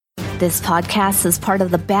This podcast is part of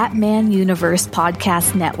the Batman Universe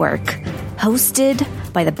Podcast Network, hosted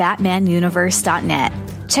by the BatmanUniverse.net.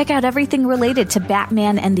 Check out everything related to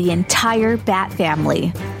Batman and the entire Bat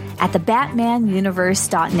family at the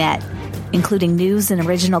BatmanUniverse.net, including news and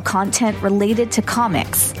original content related to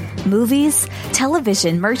comics, movies,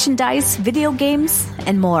 television, merchandise, video games,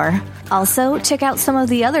 and more. Also, check out some of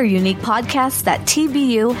the other unique podcasts that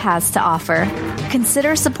TBU has to offer.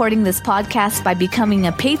 Consider supporting this podcast by becoming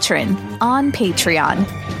a patron on Patreon.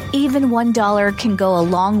 Even $1 can go a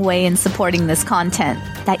long way in supporting this content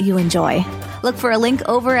that you enjoy. Look for a link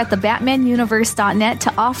over at the BatmanUniverse.net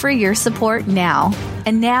to offer your support now.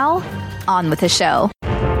 And now, on with the show.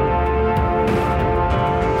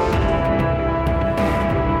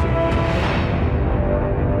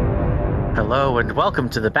 Hello and welcome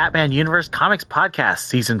to the Batman Universe Comics Podcast,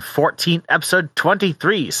 Season 14, Episode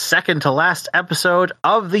 23, second to last episode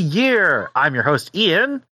of the year. I'm your host,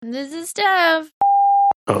 Ian. This is Steph.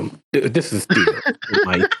 This is Steve.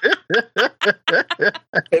 Mike.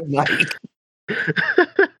 Mike.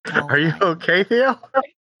 Are you okay, Theo?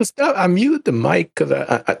 Stop. I muted the mic because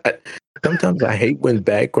I sometimes I hate when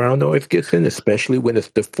background noise gets in, especially when it's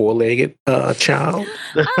the four-legged child.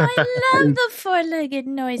 I love the four-legged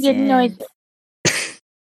noises.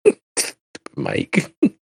 Mike.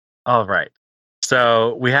 All right.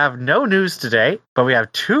 So we have no news today, but we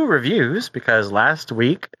have two reviews because last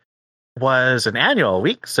week was an annual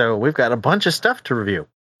week, so we've got a bunch of stuff to review.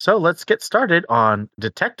 So let's get started on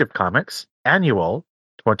Detective Comics Annual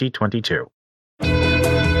 2022.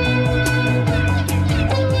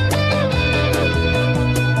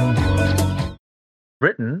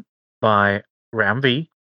 Written by Ram V,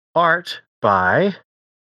 art by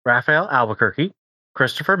Raphael Albuquerque,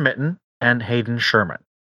 Christopher Mitten, and Hayden Sherman.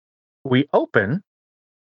 We open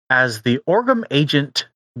as the Orgum agent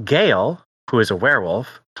Gale, who is a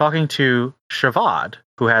werewolf, talking to Shavad,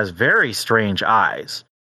 who has very strange eyes,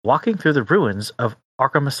 walking through the ruins of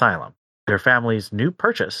Arkham Asylum, their family's new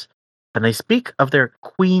purchase, and they speak of their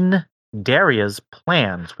Queen Daria's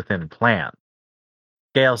plans within plan.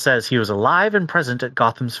 Gale says he was alive and present at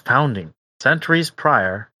Gotham's founding, centuries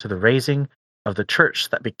prior to the raising of the church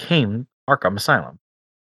that became Arkham Asylum.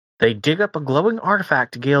 They dig up a glowing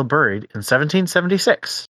artifact Gale buried in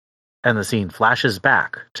 1776, and the scene flashes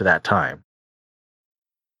back to that time.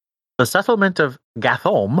 The settlement of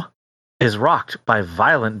Gotham is rocked by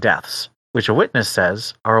violent deaths, which a witness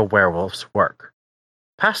says are a werewolf's work.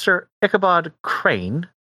 Pastor Ichabod Crane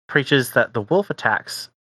preaches that the wolf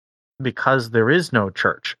attacks because there is no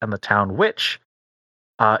church and the town witch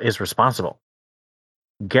is responsible.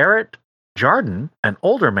 Garrett Jarden, an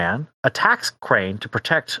older man, attacks Crane to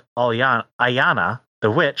protect Ayana, the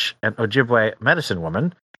witch, and Ojibwe medicine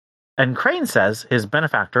woman, and Crane says his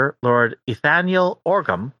benefactor, Lord Ethaniel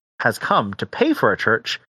Orgum, has come to pay for a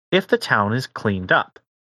church if the town is cleaned up.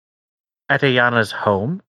 At Ayana's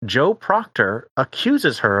home, Joe Proctor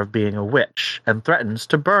accuses her of being a witch and threatens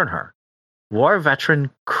to burn her. War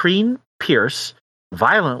veteran Crean Pierce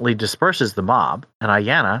violently disperses the mob, and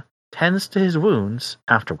Ayana tends to his wounds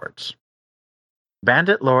afterwards.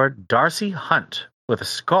 Bandit Lord Darcy Hunt, with a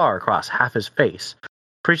scar across half his face,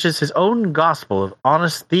 preaches his own gospel of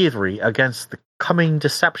honest thievery against the coming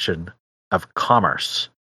deception of commerce.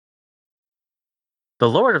 The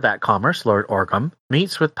lord of that commerce, Lord Orgum,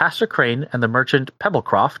 meets with Pastor Crane and the merchant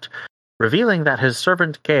Pebblecroft, revealing that his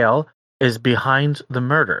servant Gale is behind the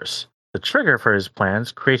murders, the trigger for his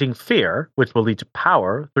plans creating fear, which will lead to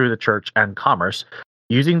power through the church and commerce,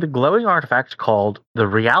 using the glowing artifact called the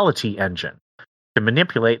Reality Engine to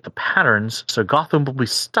manipulate the patterns so Gotham will be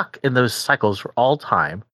stuck in those cycles for all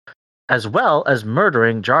time, as well as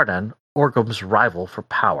murdering Jarden, Orgum's rival for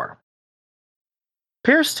power.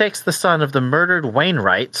 Pierce takes the son of the murdered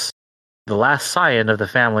Wainwrights, the last scion of the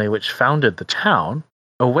family which founded the town,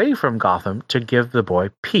 away from Gotham to give the boy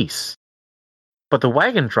peace. But the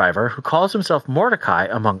wagon driver, who calls himself Mordecai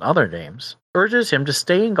among other names, urges him to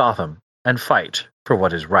stay in Gotham and fight for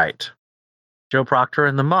what is right. Joe Proctor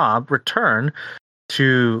and the mob return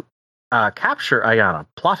to capture Ayana,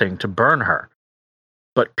 plotting to burn her.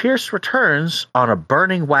 But Pierce returns on a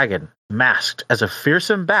burning wagon, masked as a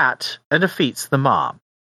fearsome bat, and defeats the mob.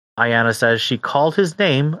 Ayana says she called his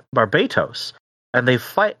name Barbatos, and they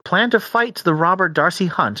plan to fight the robber Darcy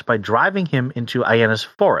Hunt by driving him into Ayana's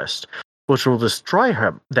forest, which will destroy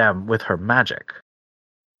them with her magic.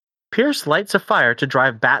 Pierce lights a fire to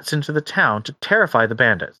drive bats into the town to terrify the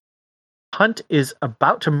bandits. Hunt is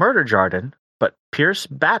about to murder Jarden, but Pierce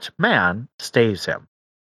Batman staves him.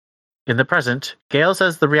 In the present, Gale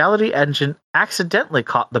says the Reality Engine accidentally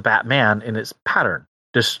caught the Batman in its pattern,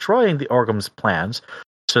 destroying the Orgum's plans,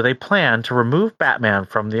 so they plan to remove Batman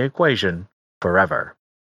from the equation forever.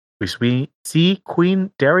 We see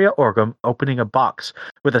Queen Daria Orgum opening a box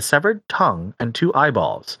with a severed tongue and 2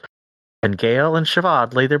 eyeballs, and Gale and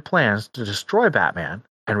Shavad lay their plans to destroy Batman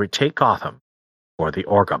and retake Gotham for the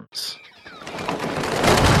Orgums.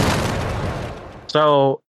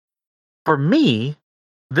 So, for me,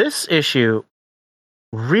 this issue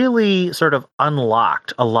really sort of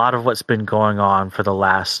unlocked a lot of what's been going on for the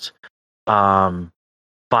last 5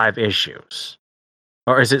 issues.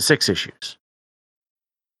 Or is it 6 issues?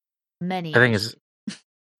 Many. I think it's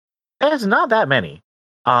not that many.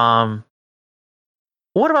 What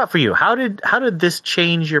about for you? How did this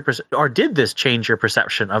change your did this change your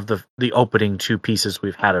perception of the opening 2 pieces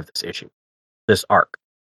we've had of this issue, this arc?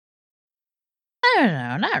 I don't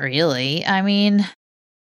know, not really. I mean,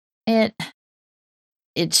 it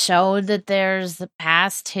showed that there's a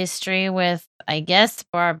past history with, I guess,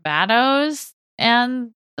 Barbados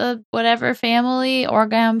and the whatever family,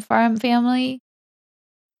 Orgum farm family.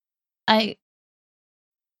 I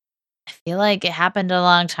feel like it happened a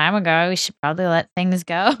long time ago. We should probably let things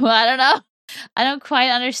go. I don't know. I don't quite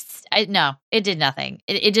understand. No, it did nothing.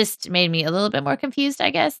 It just made me a little bit more confused, I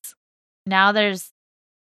guess. Now there's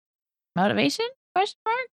motivation? Question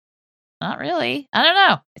mark? Not really. I don't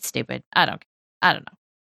know. It's stupid. I don't know.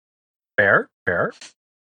 Fair.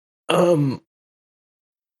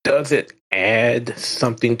 Does it add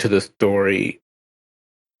something to the story?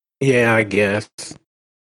 Yeah, I guess.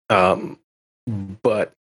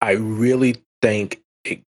 But I really think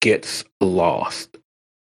it gets lost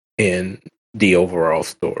in the overall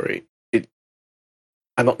story.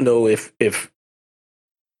 I don't know if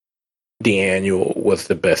the annual was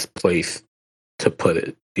the best place to put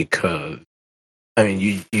it, because I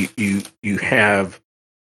mean you have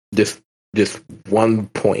this one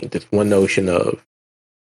point, this one notion of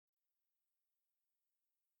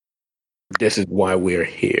this is why we're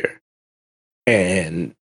here,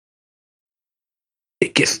 and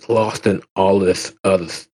it gets lost in all this other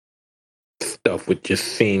stuff, which just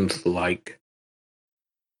seems like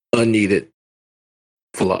unneeded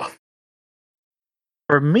fluff.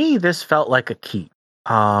 For me, this felt like a key.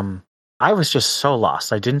 I was just so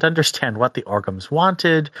lost. I didn't understand what the Orgums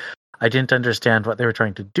wanted. I didn't understand what they were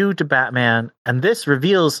trying to do to Batman. And this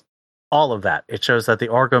reveals all of that. It shows that the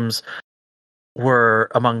Orgums were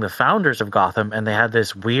among the founders of Gotham, and they had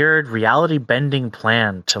this weird reality-bending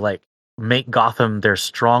plan to, like, make Gotham their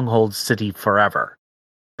stronghold city forever.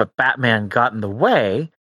 But Batman got in the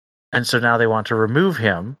way, and so now they want to remove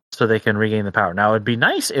him so they can regain the power. Now, it'd be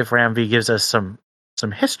nice if Ram V gives us some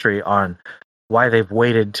history on why they've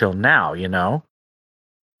waited till now, you know?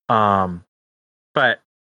 But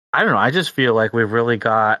I don't know. I just feel like we've really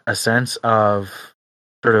got a sense of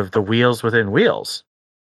sort of the wheels within wheels.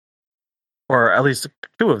 Or at least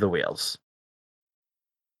 2 of the wheels.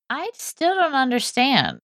 I still don't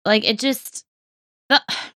understand. Like, it just...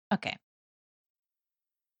 Okay.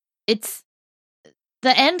 It's...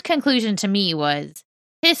 The end conclusion to me was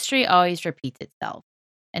history always repeats itself.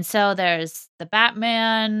 And so there's the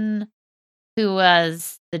Batman who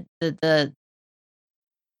was the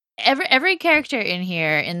every character in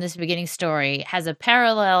here in this beginning story has a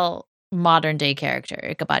parallel modern day character.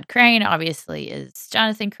 Ichabod Crane obviously is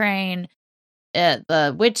Jonathan Crane.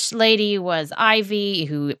 The witch lady was Ivy,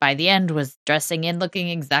 who by the end was dressing and looking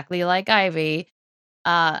exactly like Ivy.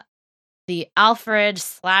 The Alfred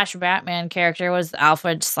 / Batman character was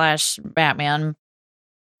Alfred / Batman.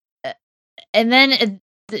 And then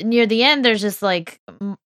near the end, there's just like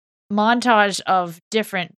montage of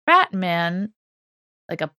different Batman,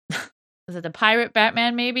 like is it the pirate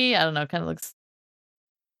Batman? Maybe, I don't know. Kind of looks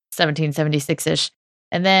 1776-ish,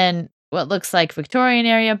 and then what looks like Victorian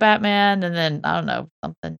era Batman, and then I don't know,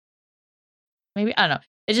 something. Maybe, I don't know.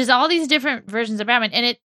 It's just all these different versions of Batman,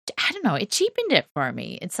 and I don't know, it cheapened it for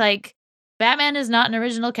me. It's like Batman is not an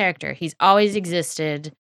original character. He's always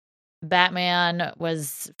existed. Batman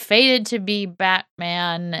was fated to be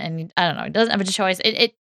Batman, and I don't know, it doesn't have a choice.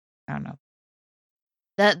 I don't know.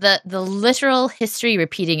 The literal history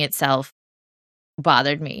repeating itself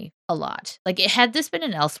bothered me a lot. Like, had this been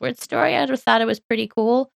an Elseworlds story, I'd have thought it was pretty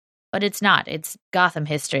cool, but it's not. It's Gotham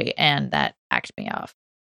history, and that hacked me off.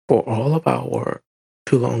 For all of our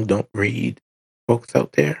Too Long Don't Read folks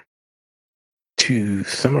out there, to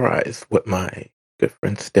summarize what my good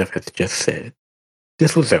friend Steph has just said,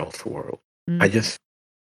 this was Elseworlds. I just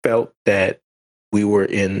felt that we were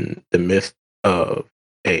in the midst of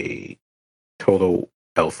a total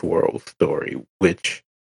Elseworlds story, which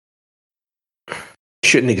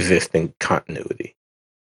shouldn't exist in continuity,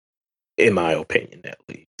 in my opinion, at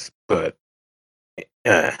least. But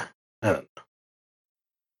I don't know.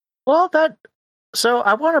 Well, so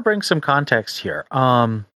I want to bring some context here. We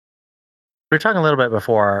were talking a little bit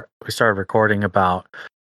before we started recording about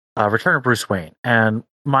Return of Bruce Wayne, and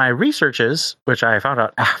my researches, which I found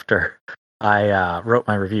out after I wrote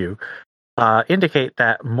my review, indicate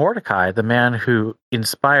that Mordecai, the man who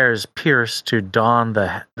inspires Pierce to don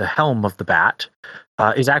the helm of the Bat,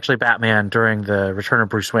 is actually Batman during the Return of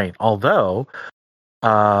Bruce Wayne. Although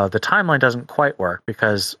the timeline doesn't quite work,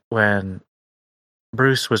 because when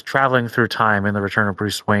Bruce was traveling through time in the Return of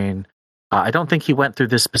Bruce Wayne, I don't think he went through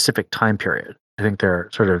this specific time period. I think they're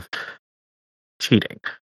sort of cheating.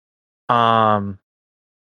 How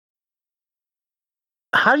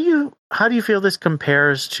do you feel this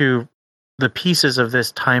compares to the pieces of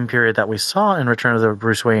this time period that we saw in Return of the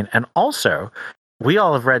Bruce Wayne? And also, we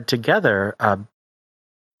all have read together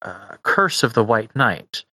Curse of the White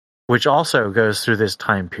Knight, which also goes through this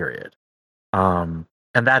time period.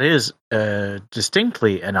 And that is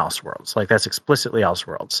distinctly an Elseworlds. Like, that's explicitly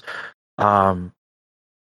Elseworlds.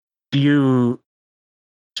 Do you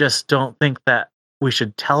just don't think that we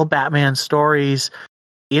should tell Batman stories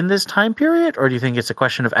in this time period? Or do you think it's a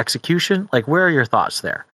question of execution? Like, where are your thoughts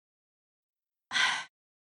there?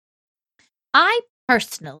 I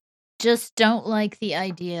personally just don't like the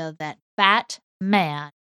idea that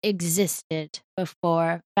Batman existed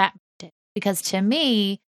before Batman did. Because to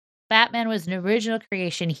me, Batman was an original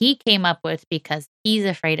creation he came up with because he's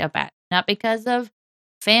afraid of Batman, not because of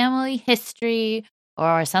family history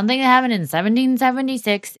or something that happened in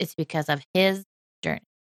 1776. It's because of his journey.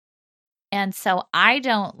 And so I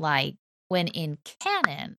don't like when in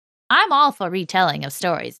canon, I'm all for retelling of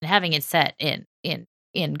stories and having it set in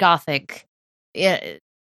Gothic, Jack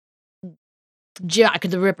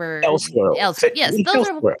the Ripper, Elseworld. Yes, those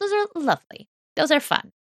are lovely. Those are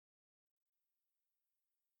fun.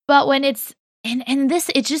 But when it's and this,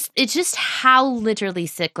 it's just how literally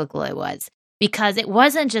cyclical it was, because it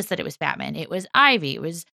wasn't just that it was Batman. It was Ivy. It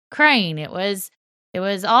was Crane. It was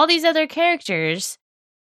all these other characters,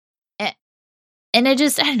 and it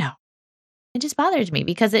just, I don't know. It just bothers me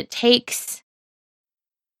because it takes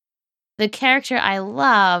the character I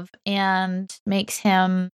love and makes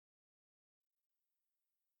him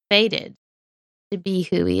faded to be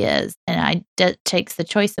who he is, and takes the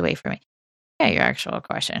choice away from me. Yeah, your actual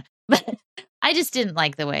question. But I just didn't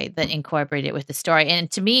like the way that incorporated it with the story.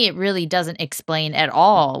 And to me, it really doesn't explain at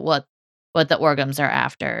all what the Orgums are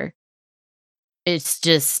after. It's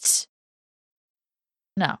just,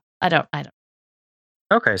 no, I don't.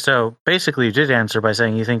 Okay, so basically you did answer by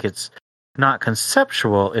saying you think it's not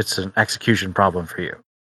conceptual, it's an execution problem for you.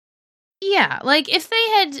 Yeah, like if they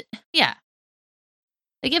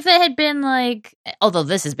had been like, although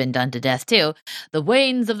this has been done to death too, the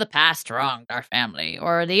Waynes of the past wronged our family,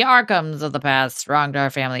 or the Arkhams of the past wronged our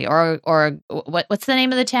family, or what's the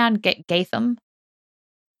name of the town? Gatham?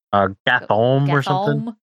 Gathom or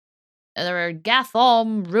something? Or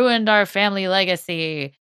Gathom ruined our family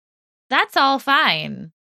legacy. That's all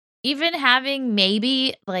fine. Even having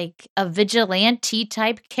maybe like a vigilante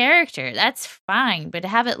type character, that's fine. But to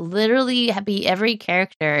have it literally be every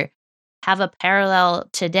character have a parallel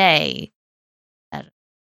today,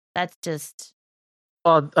 that's just.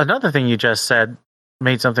 Well, another thing you just said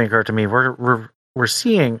made something occur to me. We're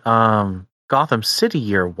seeing Gotham City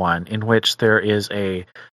Year One, in which there is a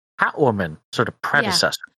Catwoman sort of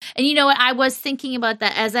predecessor. Yeah. And you know what? I was thinking about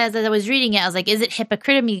that as I was reading it. I was like, is it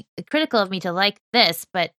hypocritical of me to like this,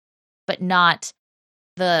 but not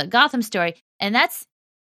the Gotham story? And that's,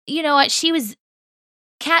 you know what? She was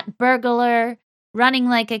cat burglar, running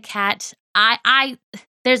like a cat.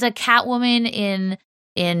 There's a Catwoman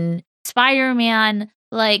in Spider-Man,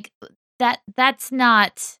 like that's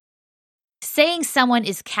not saying someone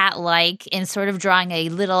is cat-like and sort of drawing a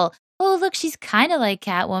little, oh look, she's kind of like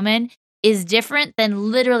Catwoman, is different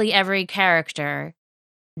than literally every character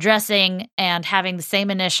dressing and having the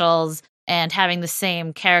same initials and having the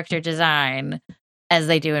same character design as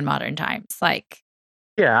they do in modern times. Like,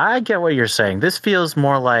 yeah, I get what you're saying. This feels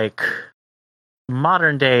more like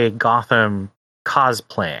modern day Gotham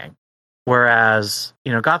cosplaying, whereas,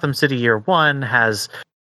 you know, Gotham City Year One has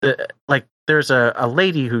like, there's a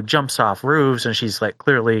lady who jumps off roofs, and she's like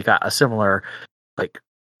clearly got a similar like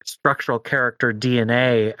structural character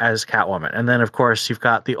DNA as Catwoman. And then of course you've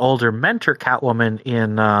got the older mentor Catwoman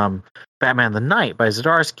in Batman the Knight by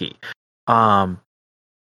Zdarsky.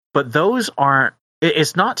 But those aren't,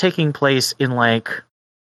 it's not taking place in like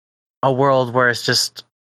a world where it's just,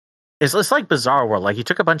 it's like Bizarre World. Like, you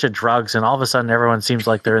took a bunch of drugs and all of a sudden everyone seems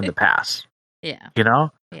like they're in the past. Yeah. You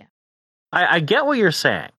know? Yeah. I get what you're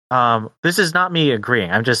saying. This is not me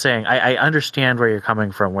agreeing. I'm just saying I understand where you're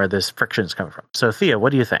coming from, where this friction is coming from. So, Thea,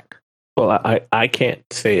 what do you think? Well, I can't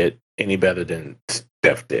say it any better than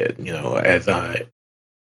Steph did. As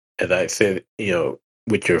I said,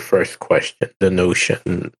 with your first question, the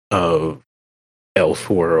notion of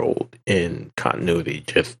Elseworld in continuity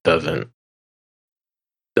just doesn't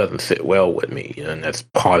sit well with me, and that's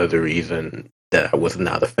part of the reason that I was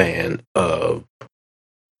not a fan of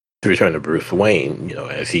The Return of Bruce Wayne.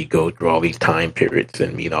 As he goes through all these time periods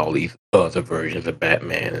and meet all these other versions of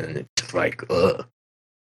Batman, and it's just like, ugh.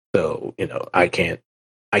 So, I can't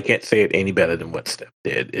say it any better than what Steph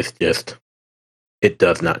did. It's just, it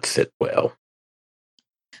does not sit well.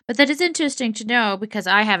 But that is interesting to know, because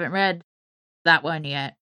I haven't read that one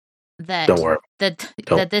yet. Don't worry.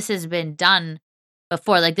 That this has been done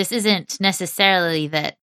before. Like, this isn't necessarily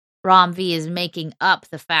that Ram V is making up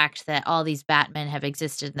the fact that all these Batmen have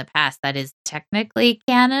existed in the past. That is technically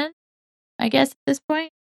canon, I guess, at this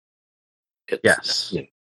point. Yes.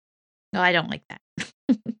 No, I don't like that.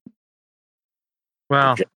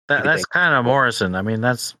 Well, that's kind of Morrison. I mean,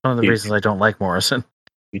 that's one of the reasons I don't like Morrison.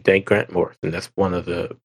 You think Grant Morrison? That's one of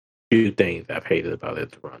the few things I've hated about his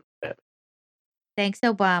run. Thanks,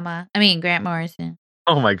 Obama. I mean, Grant Morrison.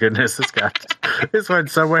 Oh my goodness, this went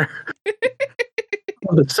somewhere.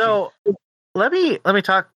 So let me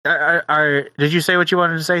talk. Did you say what you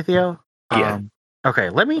wanted to say, Theo? Yeah. Okay,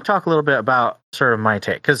 let me talk a little bit about sort of my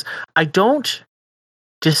take, because I don't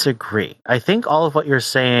disagree. I think all of what you're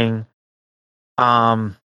saying.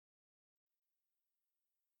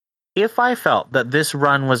 If I felt that this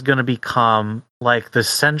run was going to become like the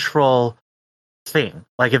central thing,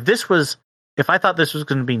 like if I thought this was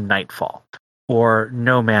going to be Nightfall or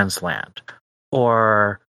No Man's Land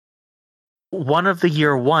or one of the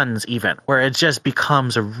year ones, even where it just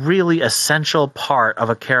becomes a really essential part of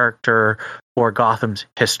a character or Gotham's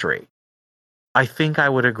history, I think I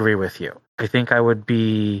would agree with you. I think I would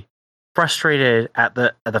be frustrated at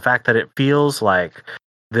the fact that it feels like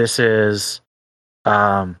this is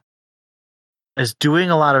doing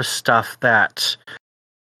a lot of stuff that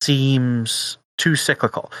seems too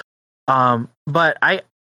cyclical. But I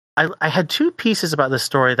had two pieces about this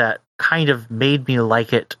story that kind of made me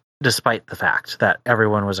like it, despite the fact that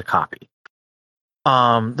everyone was a copy.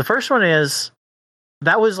 The first one is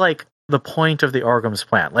that was like the point of the Orgham's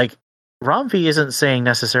plan. Like, Ram V isn't saying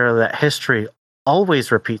necessarily that history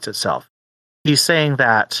always repeats itself. He's saying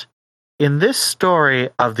that in this story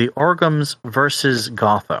of the Orghams versus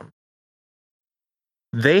Gotham,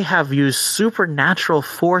 they have used supernatural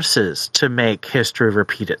forces to make history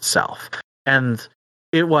repeat itself. And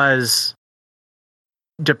it was,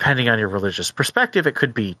 depending on your religious perspective, it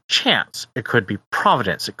could be chance, it could be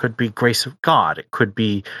providence, it could be grace of God, it could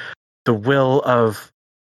be the will of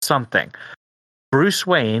something. Bruce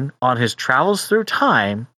Wayne, on his travels through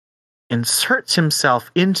time, inserts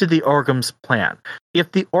himself into the Orgham's plan.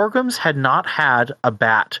 If the Orghams had not had a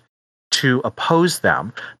bat to oppose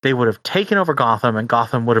them, they would have taken over Gotham, and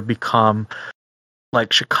Gotham would have become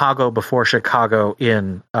like Chicago before Chicago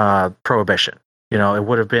in Prohibition. It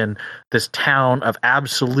would have been this town of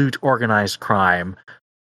absolute organized crime,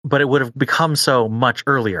 but it would have become so much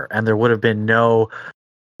earlier, and there would have been no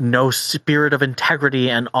spirit of integrity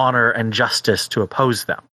and honor and justice to oppose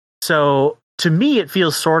them. So to me, it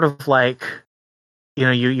feels sort of like,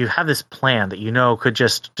 you have this plan that could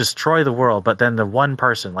just destroy the world, but then the one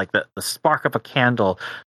person, like the spark of a candle,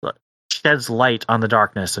 sheds light on the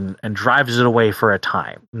darkness and drives it away for a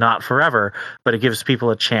time. Not forever, but it gives people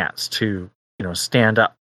a chance to, stand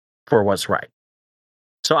up for what's right.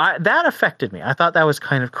 So that affected me. I thought that was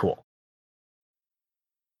kind of cool.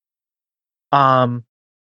 And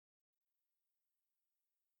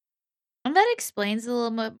that explains a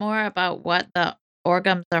little bit more about what the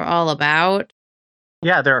Orghams are all about.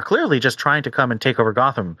 Yeah, they're clearly just trying to come and take over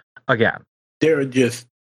Gotham again. There are just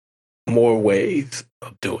more ways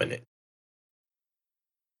of doing it.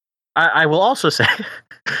 I will also say,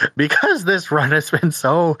 because this run has been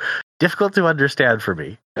so difficult to understand for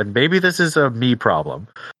me, and maybe this is a me problem,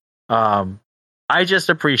 I just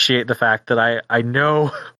appreciate the fact that I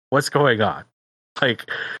know what's going on.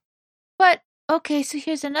 But, okay, so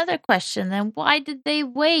here's another question then. Why did they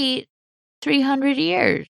wait 300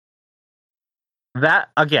 years? That,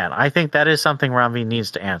 again, I think that is something Ram V needs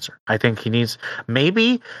to answer. I think he needs,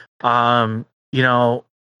 maybe,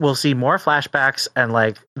 we'll see more flashbacks, and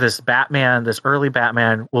this early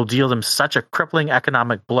Batman will deal them such a crippling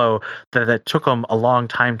economic blow that it took them a long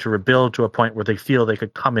time to rebuild to a point where they feel they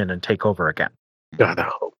could come in and take over again. God, I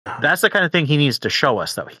hope not. That's the kind of thing he needs to show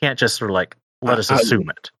us, though. He can't just sort of let us assume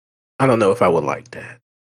it. I don't know if I would like that.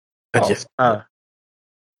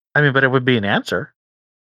 I mean, but it would be an answer.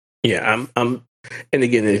 Yeah, I'm, and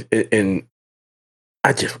again, and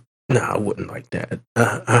I just I wouldn't like that.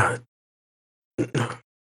 No.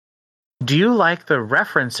 Do you like the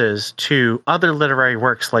references to other literary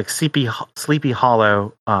works like Sleepy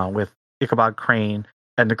Hollow with Ichabod Crane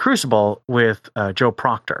and The Crucible with Joe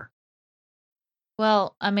Proctor?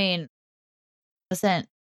 Well, I mean, wasn't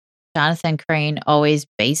Jonathan Crane always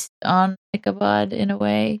based on Ichabod in a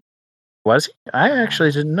way? Was he? I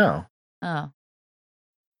actually didn't know. Oh.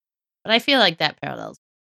 But I feel like that parallels.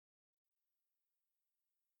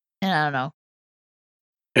 And I don't know.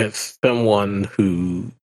 As someone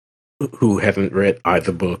who hasn't read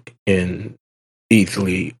either book in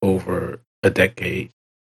easily over a decade,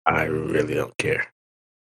 I really don't care.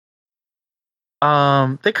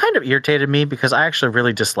 They kind of irritated me because I actually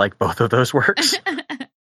really dislike both of those works.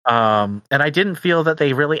 And I didn't feel that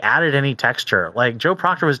they really added any texture. Like Joe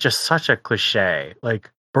Proctor was just such a cliche. Like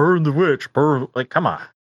burn the witch, burn. Like come on,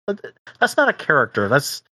 that's not a character.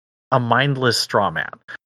 That's a mindless straw man.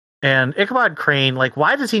 And Ichabod Crane, like,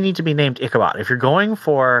 why does he need to be named Ichabod? If you're going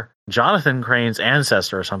for Jonathan Crane's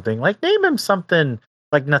ancestor or something, like name him something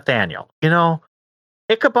like Nathaniel. You know,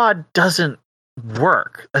 Ichabod doesn't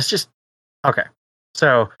work. That's just okay.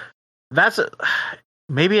 So that's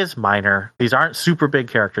maybe it's minor. These aren't super big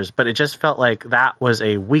characters, but it just felt like that was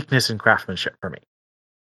a weakness in craftsmanship for me.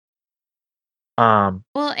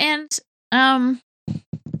 Well, and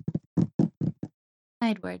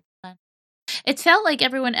side word. It felt like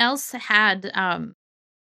everyone else had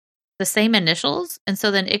the same initials, and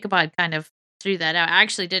so then Ichabod kind of threw that out. I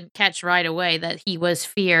actually didn't catch right away that he was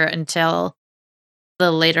Fear until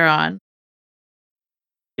the later on.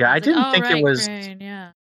 Yeah, I didn't think it was. Crane,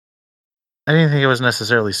 yeah. I didn't think it was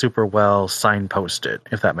necessarily super well signposted,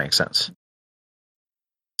 if that makes sense.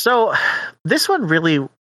 So this one really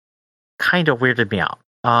kind of weirded me out.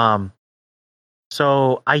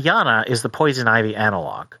 So Ayana is the poison ivy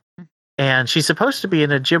analog, and she's supposed to be an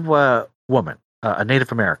Ojibwa woman, a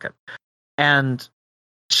Native American, and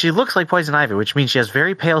she looks like poison ivy, which means she has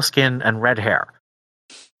very pale skin and red hair.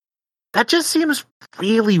 That just seems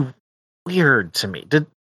really weird to me. Did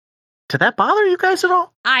that bother you guys at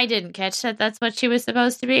all? I didn't catch that that's what she was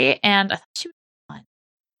supposed to be, and I thought she was blonde.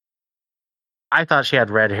 I thought she had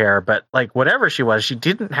red hair, but like whatever she was, she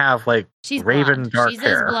didn't have like she's raven blonde. dark she's hair.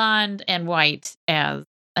 She's as blonde and white as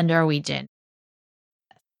a Norwegian.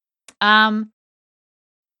 A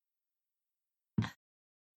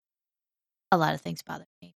lot of things bother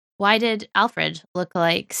me. Why did Alfred look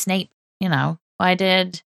like Snape? You know, why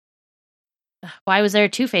was there a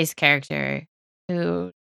Two-Face character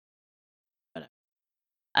who, whatever.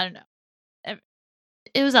 I don't know.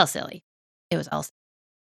 It was all silly.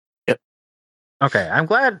 Yep. Okay, I'm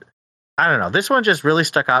glad. I don't know. This one just really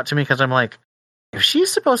stuck out to me because I'm like, if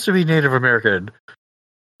she's supposed to be Native American,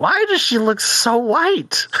 why does she look so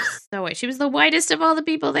white? So white. She was the whitest of all the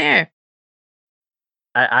people there.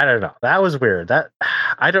 I don't know. That was weird. That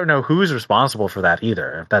I don't know who's responsible for that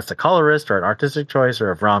either. If that's the colorist or an artistic choice,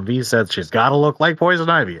 or if Ron V said she's got to look like Poison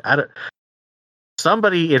Ivy.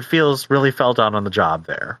 Somebody, it feels, really fell down on the job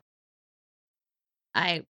there.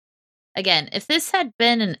 Again, if this had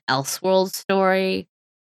been an Elseworld story,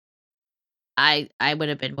 I would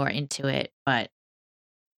have been more into it. But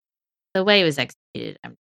the way it was executed,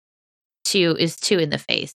 too in the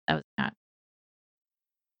face. I was not.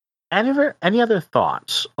 Any other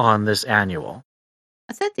thoughts on this annual?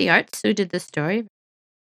 I said the artists who did the story.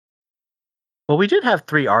 Well, we did have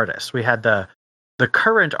 3 artists. We had the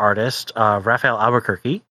current artist, Raphael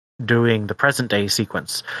Albuquerque, doing the present day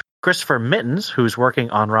sequence. Christopher Mittens, who's working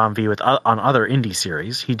on Rom V on other indie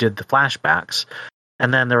series, he did the flashbacks.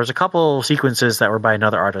 And then there was a couple sequences that were by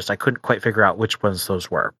another artist. I couldn't quite figure out which ones those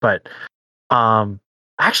were. But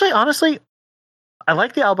actually, honestly, I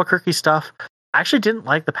like the Albuquerque stuff. I actually didn't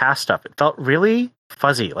like the past stuff. It felt really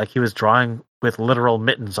fuzzy, like he was drawing with literal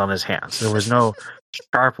mittens on his hands. There was no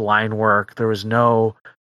sharp line work. There was no...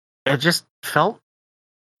 It just felt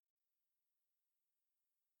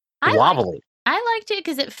wobbly. I liked it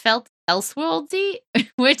because it felt Elseworldy,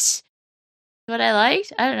 which is what I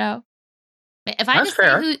liked. I don't know. If I just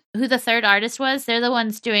say who the third artist was, they're the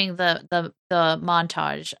ones doing the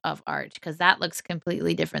montage of art, because that looks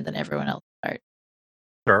completely different than everyone else's art.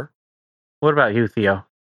 Sure. What about you, Theo?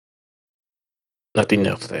 Nothing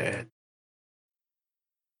else to add.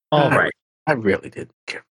 All right. I really didn't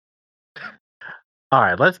care. All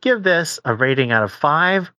right, let's give this a rating out of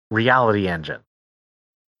 5 Reality Engine.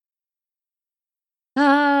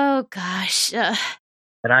 Oh gosh.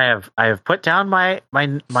 And I have put down my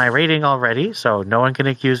rating already, so no one can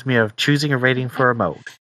accuse me of choosing a rating for a mode.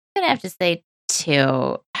 I'm gonna have to say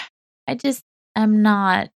 2. I just am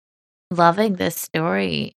not loving this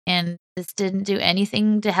story, and this didn't do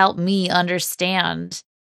anything to help me understand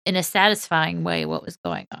in a satisfying way what was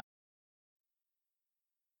going on.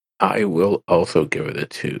 I will also give it a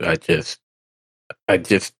 2. I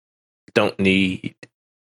just don't need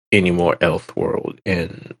any more Elseworld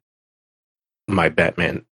in my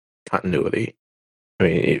Batman continuity. I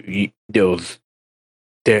mean, there's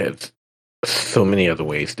so many other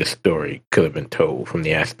ways this story could have been told from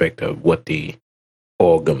the aspect of what the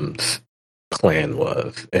Orgham's plan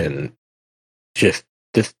was, and just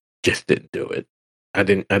didn't do it. I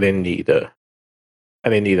didn't need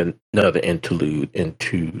another interlude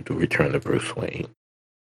into the return of Bruce Wayne.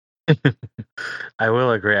 I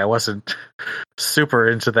will agree. I wasn't super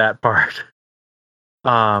into that part.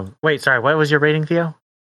 Wait, sorry. What was your rating, Theo?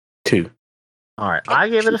 2. All right, I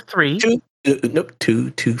gave it a 3.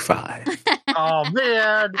 2.25. Oh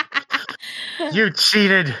man, you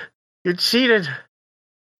cheated! You cheated.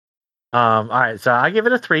 All right, so I give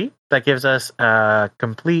it a 3. That gives us a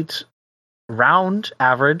complete round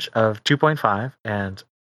average of 2.5. And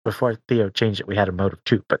before Theo changed it, we had a mode of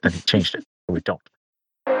 2, but then he changed it. So we don't.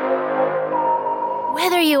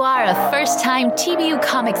 Whether you are a first-time TBU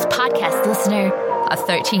Comics podcast listener, a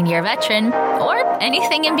 13-year veteran, or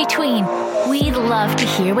anything in between, we'd love to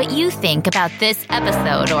hear what you think about this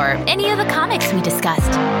episode or any of the comics we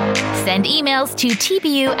discussed. Send emails to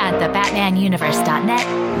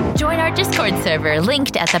tbu@thebatmanuniverse.net. Join our Discord server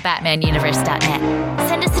linked at thebatmanuniverse.net.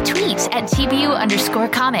 Send us a tweet at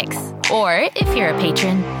TBU_comics. Or, if you're a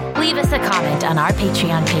patron, leave us a comment on our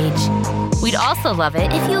Patreon page. We'd also love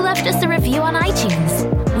it if you left us a review on iTunes.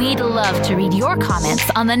 We'd love to read your comments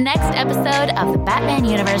on the next episode of the Batman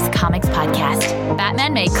Universe Comics Podcast.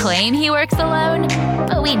 Batman may claim he works alone,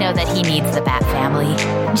 but we know that he needs the Bat Family.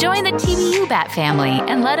 Join the TBU Bat Family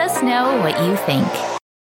and let us know what you think.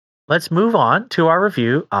 Let's move on to our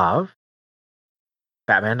review of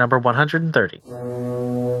Batman number 130.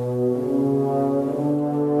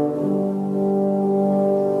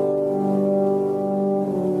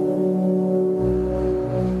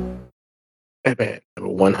 Batman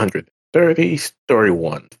number 130, Story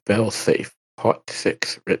 1, Failsafe, Part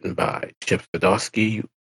 6, written by Chip Zdarsky,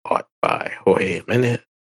 art by Jorge Jimenez,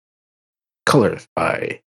 colors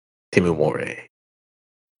by Timmy Moore.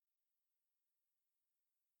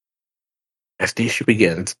 As the issue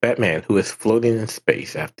begins, Batman, who is floating in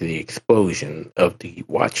space after the explosion of the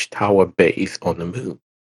Watchtower base on the moon,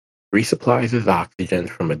 resupplies his oxygen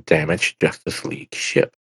from a damaged Justice League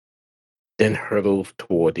ship, then hurtles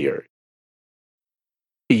toward the Earth.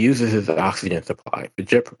 He uses his oxygen supply for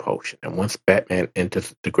jet propulsion, and once Batman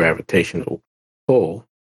enters the gravitational pull,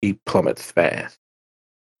 he plummets fast.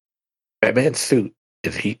 Batman's suit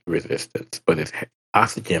is heat resistant, but his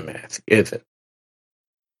oxygen mask isn't.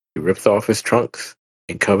 He rips off his trunks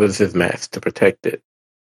and covers his mask to protect it,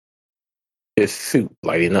 his suit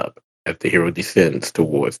lighting up as the hero descends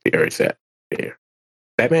towards the Earth's atmosphere.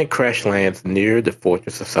 Batman crash lands near the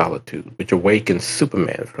Fortress of Solitude, which awakens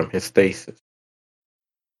Superman from his stasis.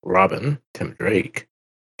 Robin, Tim Drake,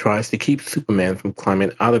 tries to keep Superman from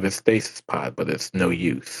climbing out of his stasis pod, but it's no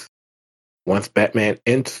use. Once Batman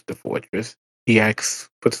enters the fortress, he asks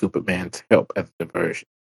for Superman's help as a diversion.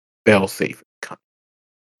 Failsafe is coming.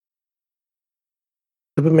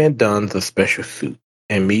 Superman dons a special suit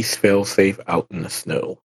and meets Failsafe out in the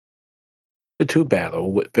snow. The two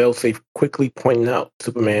battle, with Failsafe quickly pointing out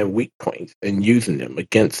Superman's weak points and using them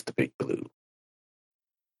against the Big Blue.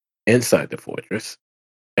 Inside the fortress,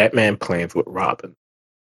 Batman plans with Robin.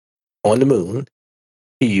 On the moon,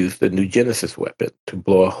 he used the new Genesis weapon to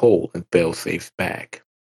blow a hole in Failsafe's back.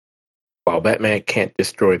 While Batman can't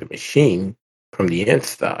destroy the machine from the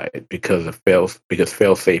inside because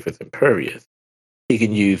Failsafe is impervious, he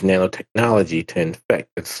can use nanotechnology to infect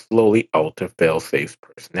and slowly alter Failsafe's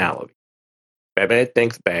personality. Batman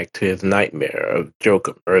thinks back to his nightmare of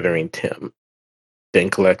Joker murdering Tim, then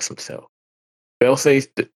collects himself.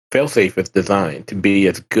 Failsafe is designed to be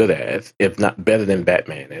as good as, if not better than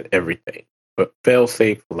Batman at everything, but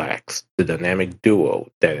Failsafe lacks the dynamic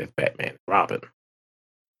duo that is Batman and Robin.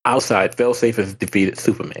 Outside, Failsafe has defeated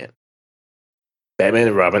Superman. Batman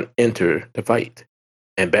and Robin enter the fight,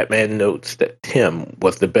 and Batman notes that Tim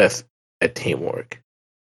was the best at teamwork,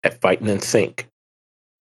 at fighting in sync.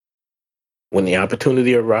 When the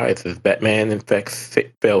opportunity arises, Batman infects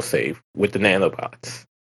Failsafe with the nanobots,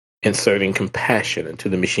 inserting compassion into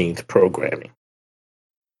the machine's programming.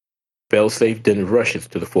 Failsafe then rushes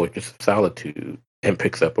to the Fortress of Solitude and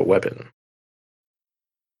picks up a weapon.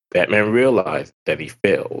 Batman realizes that he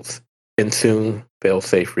fails, and soon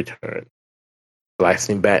Failsafe returns,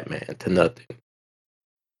 blasting Batman to nothing.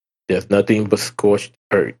 There's nothing but scorched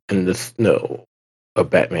earth in the snow of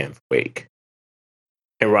Batman's wake.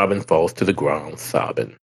 And Robin falls to the ground,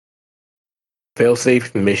 sobbing.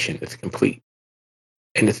 Failsafe's mission is complete,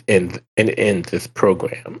 and it ends its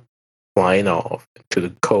program, flying off into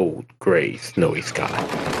the cold, gray, snowy sky.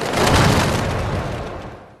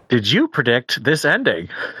 Did you predict this ending?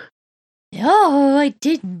 No, I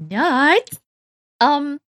did not.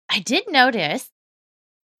 I did notice.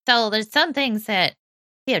 So there's some things that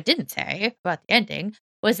Theo didn't say about the ending,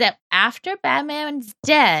 was that after Batman's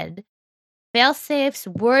dead, Failsafe's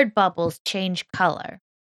word bubbles change color,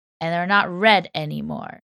 and they're not red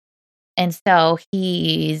anymore. And so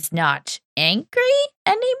he's not angry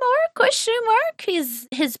anymore, question mark.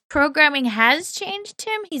 His programming has changed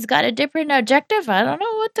him. He's got a different objective. I don't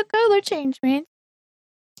know what the color change means.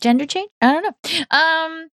 Gender change? I don't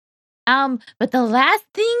know. But the last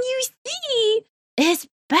thing you see is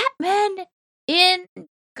Batman in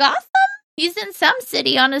Gotham. He's in some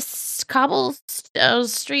city on a cobble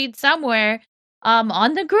street somewhere,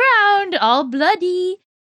 on the ground, all bloody,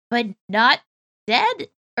 but not dead,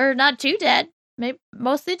 or not too dead, maybe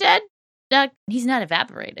mostly dead. He's not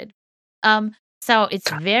evaporated. So it's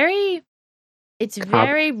very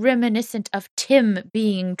reminiscent of Tim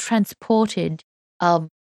being transported,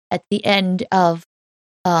 at the end of,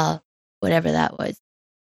 whatever that was.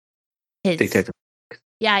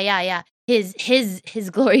 Yeah. His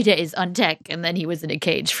glory days on tech, and then he was in a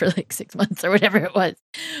cage for like 6 months or whatever it was.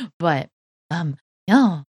 But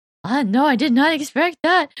no, I did not expect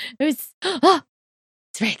that. It was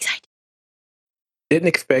it's very exciting. Didn't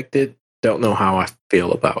expect it. Don't know how I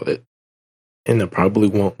feel about it, and I probably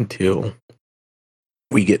won't until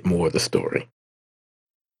we get more of the story.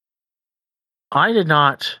 I did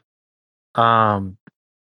not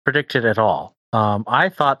predict it at all. I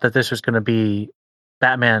thought that this was going to be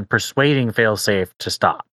Batman persuading Failsafe to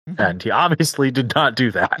stop, and he obviously did not do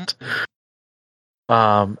that.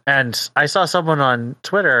 And I saw someone on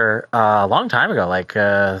Twitter a long time ago, like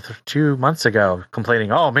 2 months ago,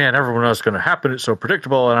 complaining, "Oh man, everyone knows it's going to happen. It's so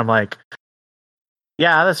predictable." And I'm like,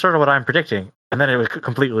 "Yeah, that's sort of what I'm predicting." And then it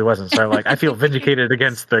completely wasn't. So I feel vindicated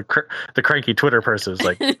against the cranky Twitter persons,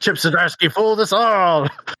 like Chip Zdarsky fooled us all.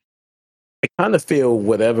 I kind of feel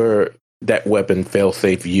whatever that weapon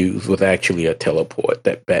Failsafe used was actually a teleport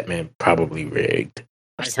that Batman probably rigged.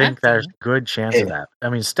 I think there's a good chance of that. I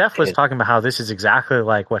mean, Steph was talking about how this is exactly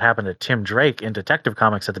like what happened to Tim Drake in Detective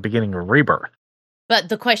Comics at the beginning of Rebirth. But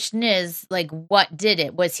the question is, like, what did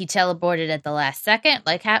it? Was he teleported at the last second?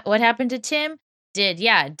 Like, what happened to Tim? Did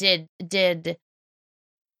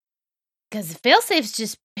because Failsafe's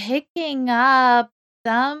just picking up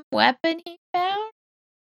some weapon he found?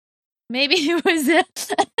 Maybe it was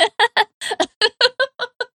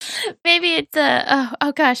maybe it's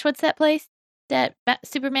oh gosh, what's that place that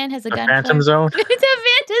Superman has a gun? Phantom Zone. It's a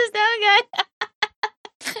Phantom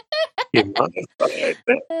Zone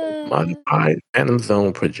gun. Modified Phantom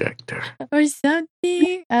Zone projector or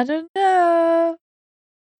something. I don't know.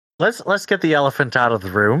 Let's get the elephant out of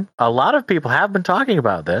the room. A lot of people have been talking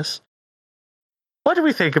about this. What do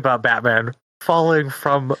we think about Batman falling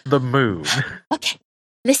from the moon? Okay.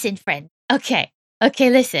 Listen, friend. Okay,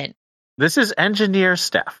 listen. This is Engineer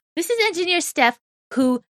Steph. This is Engineer Steph,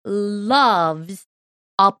 who loves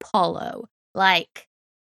Apollo. Like,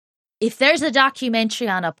 if there's a documentary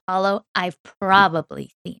on Apollo, I've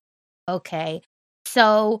probably seen it. Okay?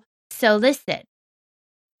 So listen.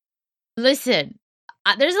 Listen.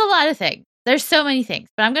 There's a lot of things. There's so many things,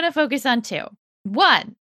 but I'm going to focus on two.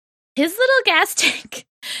 One, his little gas tank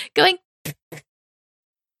going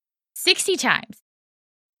 60 times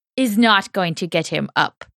is not going to get him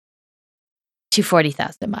up to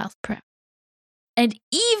 40,000 miles per hour. And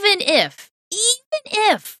even if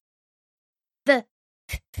the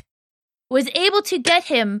was able to get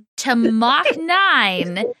him to Mach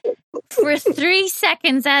 9 for 3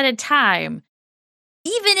 seconds at a time,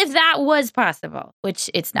 even if that was possible, which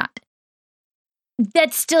it's not,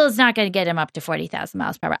 that still is not going to get him up to 40,000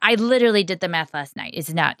 miles per hour. I literally did the math last night. It's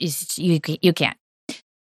not. You can't.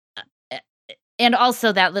 And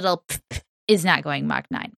also that little is not going Mach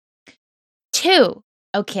 9. 2,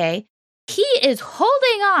 okay, he is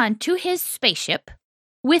holding on to his spaceship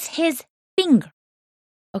with his finger,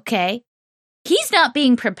 okay? He's not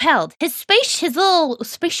being propelled. His little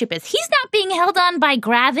spaceship is. He's not being held on by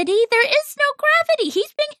gravity. There is no gravity.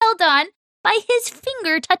 He's being held on by his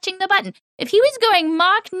finger touching the button. If he was going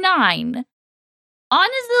Mach 9 on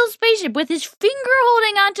his little spaceship with his finger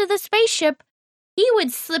holding onto the spaceship, he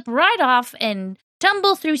would slip right off and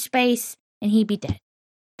tumble through space, and he'd be dead.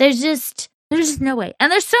 There's just no way.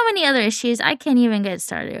 And there's so many other issues. I can't even get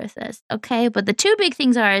started with this, okay? But the two big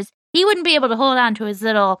things is he wouldn't be able to hold on to his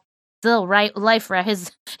little life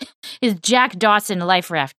raft, his Jack Dawson life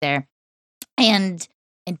raft there, and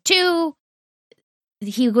 2,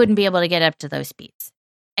 he wouldn't be able to get up to those speeds.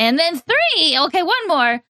 And then 3, okay, one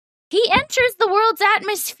more. He enters the world's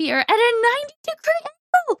atmosphere at a 90-degree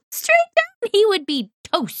angle, straight down. He would be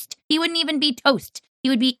toast. He wouldn't even be toast. He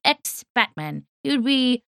would be ex-Batman. He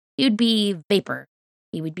would be vapor.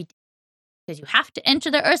 He would be, because you have to enter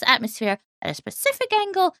the Earth's atmosphere at a specific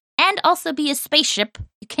angle and also be a spaceship.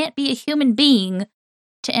 You can't be a human being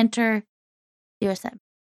to enter the Earth's atmosphere.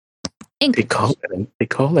 They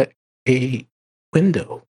call it a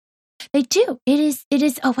window. They do. It is.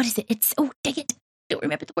 Oh, what is it? It's. Oh, dang it! I don't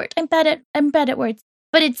remember the word. I'm bad at words.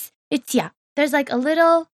 But it's. Yeah. There's like a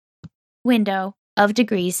little window of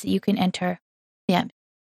degrees that you can enter. Yeah.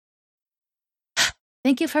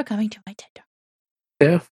 Thank you for coming to my TED Talk.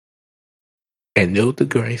 Steph and Neil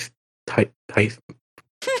deGrasse Tyson.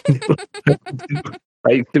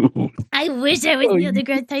 I wish I was Neil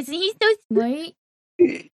deGrasse Tyson. He's so smart.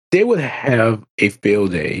 They would have a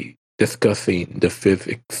field day discussing the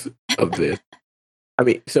physics of this. I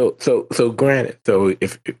mean, so granted, so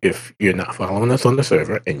if you're not following us on the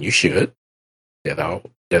server, and you should, that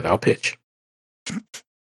I'll pitch.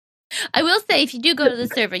 I will say, if you do go to the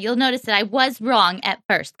server, you'll notice that I was wrong at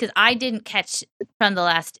first, because I didn't catch from the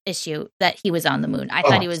last issue that he was on the moon. I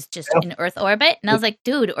thought he was just in Earth orbit, and I was like,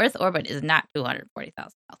 dude, Earth orbit is not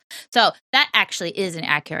 240,000 miles. So that actually is an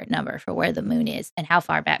accurate number for where the moon is and how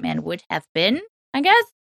far Batman would have been, I guess.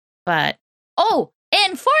 But,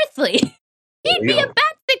 and fourthly, he'd be a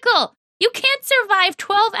Batsicle. You can't survive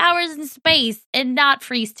 12 hours in space and not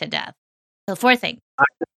freeze to death. So, fourth thing.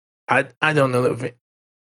 I don't know if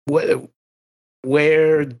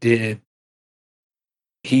where did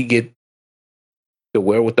he get the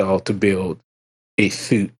wherewithal to build a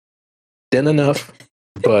suit thin enough,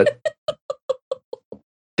 but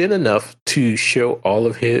thin enough to show all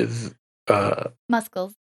of his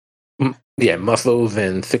muscles? Yeah, muscles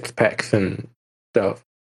and six packs and stuff.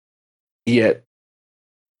 Yet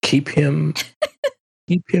keep him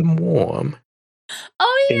warm.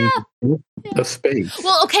 Oh yeah, the space.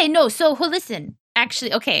 Well, okay, no. So, listen.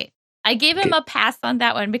 Actually, okay, I gave him a pass on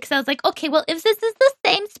that one because I was like, okay, well, if this is the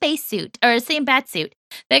same spacesuit or same bat suit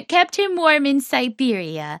that kept him warm in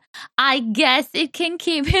Siberia, I guess it can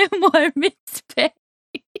keep him warm in space.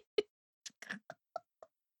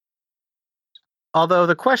 Although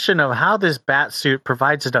the question of how this bat suit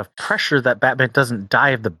provides enough pressure that Batman doesn't die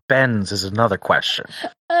of the bends is another question.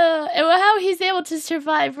 And how he's able to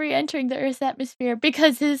survive re-entering the Earth's atmosphere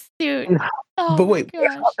because his suit. Oh, but wait,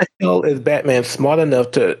 how the hell is Batman smart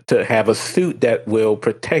enough to have a suit that will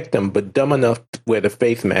protect him, but dumb enough where the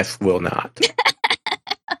face mask will not?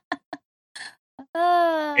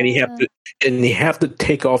 And he have to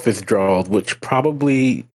take off his drawers, which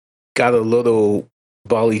probably got a little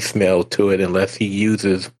Bali smell to it, unless he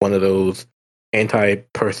uses one of those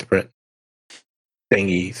antiperspirant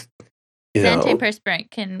thingies. Antiperspirant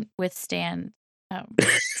can withstand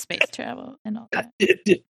space travel and all that.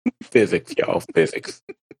 Physics, y'all, physics.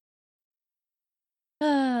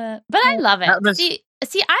 But I love it.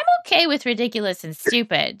 See, I'm okay with ridiculous and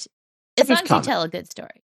stupid as long as you tell a good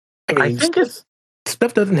story. I think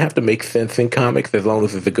stuff doesn't have to make sense in comics as long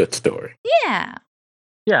as it's a good story. Yeah.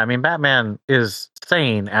 Yeah, I mean, Batman is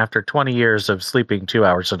sane after 20 years of sleeping 2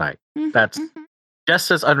 hours a night. Mm-hmm, That's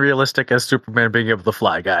just as unrealistic as Superman being able to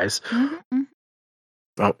fly, guys. Mm-hmm.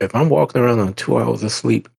 If I'm walking around on 2 hours of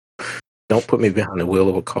sleep, don't put me behind the wheel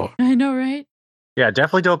of a car. I know, right? Yeah,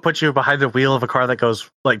 definitely don't put you behind the wheel of a car that goes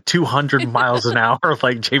like 200 miles an hour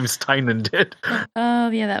like James Tynion did.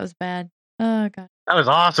 Oh, yeah, that was bad. Oh, God. That was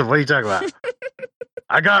awesome. What are you talking about?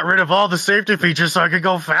 I got rid of all the safety features so I could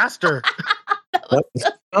go faster.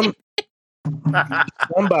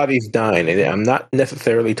 Somebody's dying, and I'm not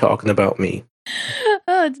necessarily talking about me.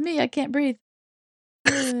 Oh, it's me. I can't breathe.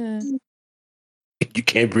 You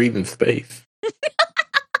can't breathe in space.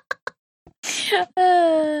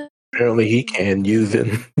 Apparently, he can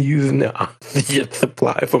using the oxygen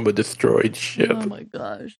supply from a destroyed ship. Oh my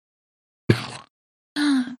gosh!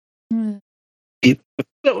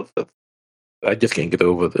 I just can't get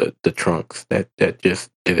over the trunks. That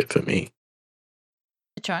just did it for me.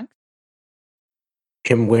 The trunks?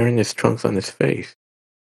 Him wearing his trunks on his face.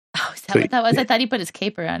 Oh, is that what that was? I thought he put his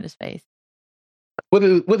cape around his face. What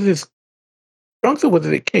is his trunks or was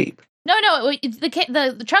it a cape? No, it's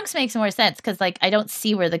the trunks makes more sense because like I don't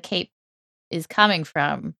see where the cape is coming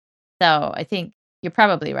from. So I think you're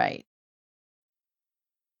probably right.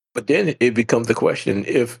 But then it becomes the question: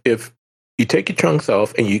 if you take your trunks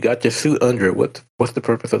off and you got your suit under it, what's the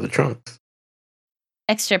purpose of the trunks?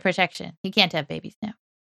 extra protection. He can't have babies now.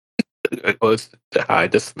 It was to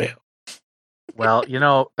hide the smell. Well,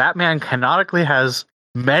 Batman canonically has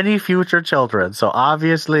many future children, so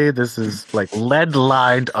obviously this is like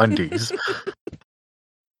lead-lined undies.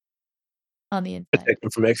 On the inside. Protect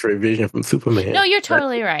them from X-ray vision from Superman. No, you're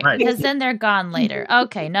totally right. right. Because then they're gone later.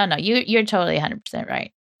 Okay, no, you're totally 100%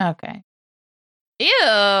 right. Okay.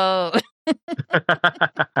 Ew. Put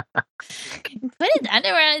his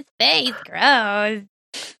underwear on his face. Gross.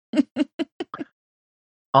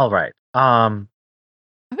 All right. Are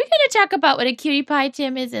we going to talk about what a cutie pie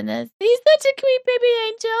Tim is in this? He's such a cute baby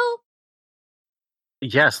angel.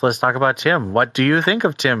 Yes, let's talk about Tim. What do you think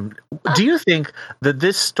of Tim? Do you think that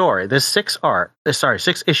this story, this 6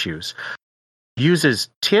 issues, uses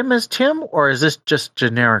Tim as Tim, or is this just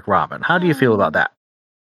generic Robin? How do you feel about that?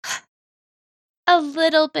 A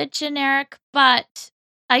little bit generic, but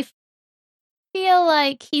I feel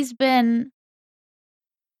like he's been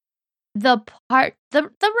the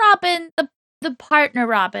Robin, the partner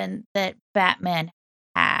Robin that Batman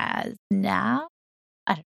has now.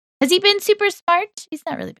 I don't know. Has he been super smart? He's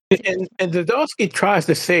not really been. And Zdarsky tries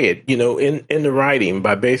to say it, in the writing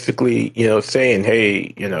by basically, saying,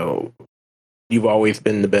 hey, you've always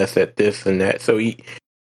been the best at this and that. So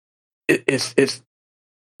it's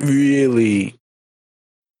really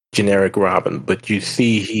generic Robin, but you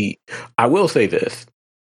see I will say this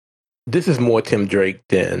is more Tim Drake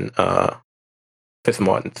than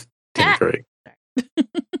Fitzmartin's Tim Drake.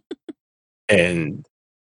 And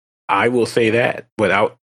I will say that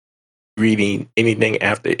without reading anything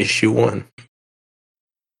after issue 1.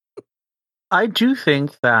 I do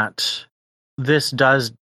think that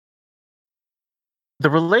the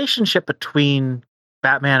relationship between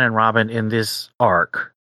Batman and Robin in this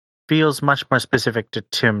arc feels much more specific to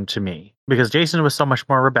Tim to me, because Jason was so much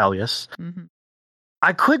more rebellious. Mm-hmm.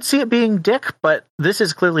 I could see it being Dick, but this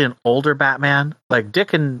is clearly an older Batman. Like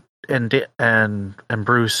Dick and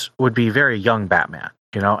Bruce would be very young Batman,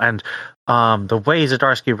 and the way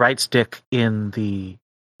Zdarsky writes Dick in the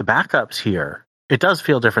backups here, it does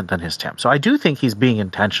feel different than his Tim. So I do think he's being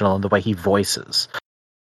intentional in the way he voices.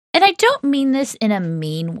 And I don't mean this in a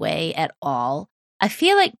mean way at all. I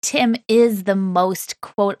feel like Tim is the most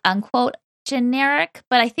quote unquote generic,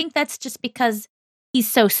 but I think that's just because he's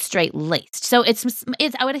so straight laced. So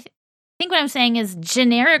I would think what I'm saying is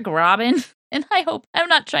generic Robin, and I hope I'm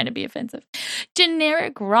not trying to be offensive.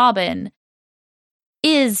 Generic Robin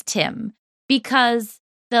is Tim, because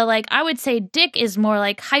I would say Dick is more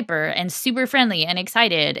like hyper and super friendly and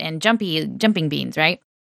excited and jumping beans, right?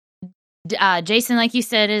 Jason, like you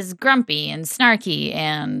said, is grumpy and snarky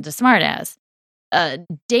and a smartass.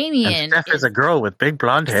 Damian. And Steph is a girl with big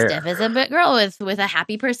blonde hair. Steph is a girl with a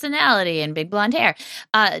happy personality and big blonde hair.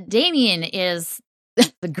 Damian is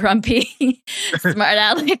the grumpy, smart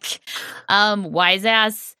aleck, wise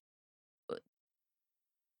ass,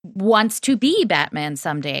 wants to be Batman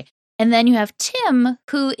someday. And then you have Tim,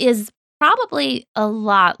 who is probably a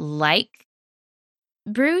lot like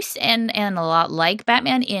Bruce and a lot like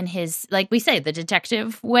Batman in his, like we say, the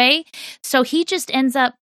detective way. So he just ends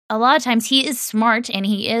up, a lot of times he is smart and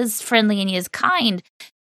he is friendly and he is kind.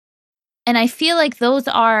 And I feel like those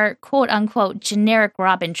are quote unquote generic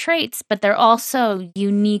Robin traits, but they're also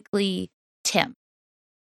uniquely Tim.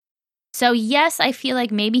 So yes, I feel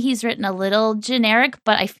like maybe he's written a little generic,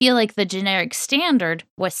 but I feel like the generic standard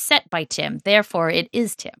was set by Tim. Therefore, it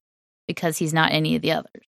is Tim, because he's not any of the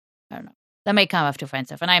others. I don't know. That may come off too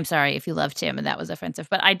offensive, and I'm sorry if you love Tim and that was offensive,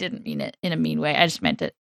 but I didn't mean it in a mean way. I just meant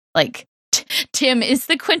it like Tim is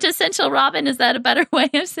the quintessential Robin. Is that a better way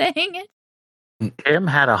of saying it? Tim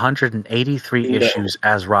had 183 issues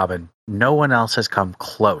as Robin. No one else has come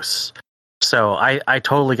close. So I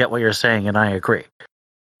totally get what you're saying, and I agree.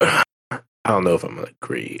 I don't know if I'm going to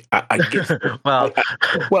agree. I guess. well,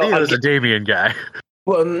 Theo's a Damian guy.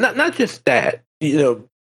 Well, not just that.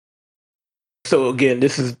 So again,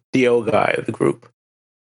 this is the old guy of the group.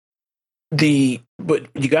 But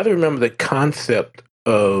you got to remember the concept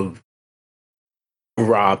of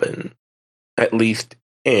Robin, at least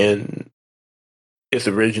in its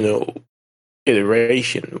original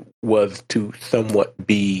iteration, was to somewhat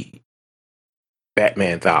be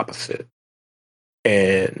Batman's opposite.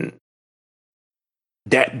 And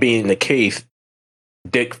that being the case,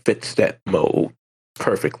 Dick fits that mold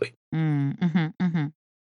perfectly. Mm-hmm, mm-hmm.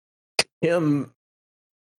 Tim,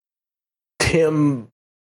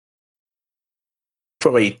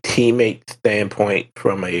 from a teammate standpoint,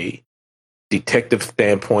 from a detective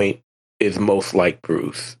standpoint, is most like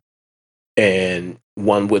Bruce. And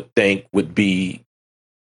one would think would be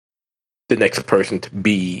the next person to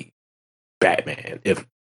be Batman.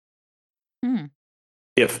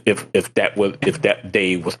 if that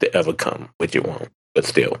day was to ever come, which it won't, but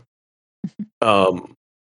still.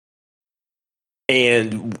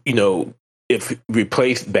 And if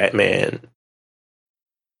replaced Batman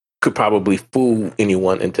could probably fool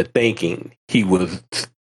anyone into thinking he was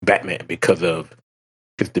Batman because of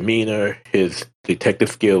his demeanor, his detective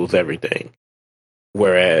skills, everything.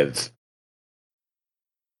 Whereas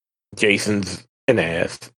Jason's an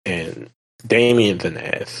ass and Damian's an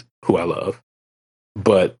ass, who I love.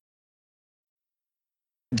 But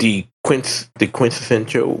the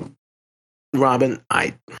quintessential Robin,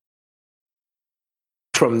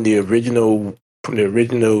 from the original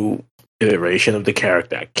iteration of the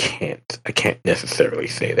character, I can't necessarily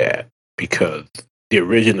say that, because the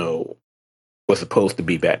original was supposed to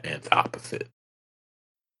be Batman's opposite.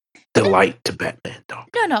 The light to Batman, dog.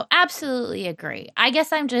 No, absolutely agree. I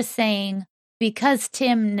guess I'm just saying, because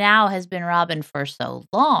Tim now has been Robin for so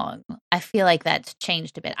long, I feel like that's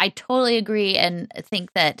changed a bit. I totally agree and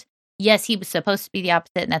think that, yes, he was supposed to be the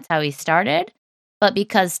opposite and that's how he started. But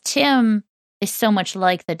because Tim is so much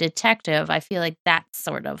like the detective, I feel like that's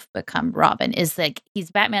sort of become Robin. Is like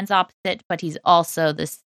he's Batman's opposite, but he's also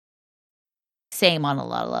the same on a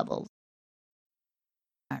lot of levels.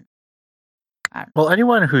 Well,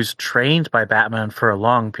 anyone who's trained by Batman for a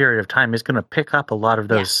long period of time is going to pick up a lot of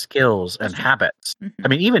those skills and habits. I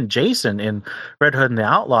mean, even Jason in Red Hood and the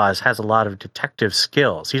Outlaws has a lot of detective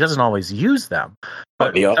skills. He doesn't always use them,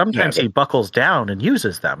 but sometimes he buckles down and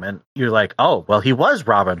uses them. And you're like, oh, well, he was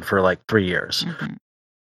Robin for like 3 years.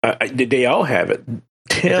 They all have it.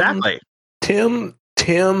 Exactly.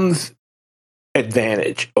 Tim's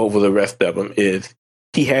advantage over the rest of them is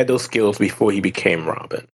he had those skills before he became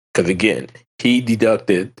Robin. Because again, he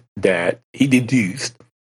deduced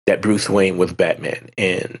that Bruce Wayne was Batman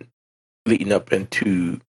and leading up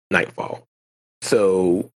into Nightfall.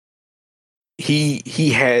 So he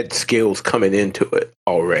had skills coming into it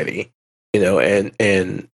already,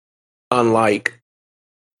 and unlike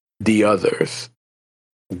the others,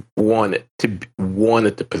 wanted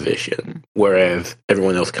the position, whereas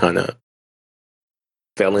everyone else kind of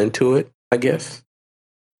fell into it, I guess.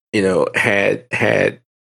 Had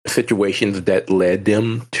situations that led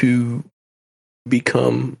them to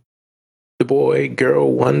become the boy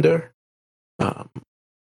girl wonder.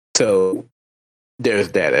 So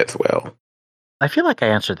there's that as well. I feel like I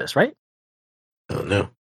answered this, right? I don't know.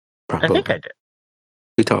 Probably. I think I did.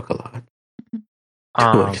 We talk a lot.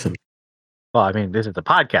 Well, I mean, this is the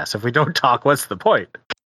podcast. If we don't talk, what's the point?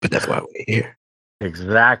 But that's why we're here.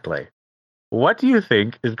 Exactly. What do you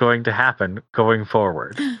think is going to happen going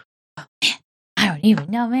forward? I don't even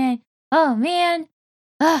know, man. Oh, man.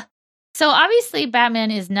 So obviously Batman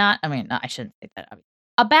is not, no, I shouldn't say that.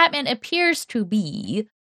 A Batman appears to be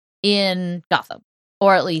in Gotham,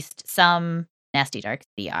 or at least some nasty dark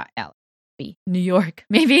city, New York.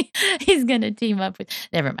 Maybe he's going to team up with,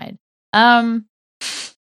 never mind. I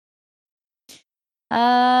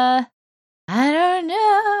don't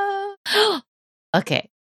know. Okay.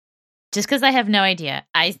 Just because I have no idea,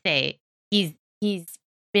 I say he's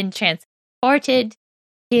been transported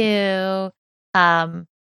to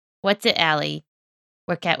what's it, Alley,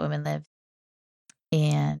 where Catwoman lives,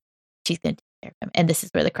 and she's gonna take care of him. And this is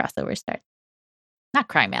where the crossover starts. Not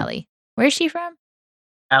Crime Alley. Where is she from?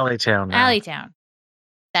 Alleytown. Alleytown.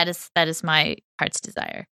 That is my heart's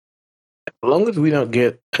desire. As long as we don't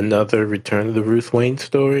get another Return of the Bruce Wayne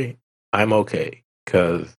story, I'm okay,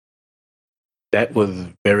 because that was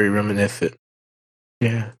very reminiscent.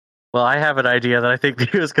 Yeah. Well, I have an idea that I think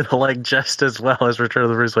you is going to like just as well as Return of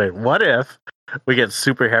the Bruce Wayne. What if we get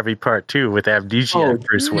Super Heavy Part 2 with Amnesia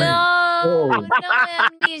Bruce Wayne? No,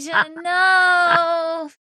 Amnesia, no.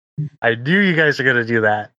 I knew you guys are going to do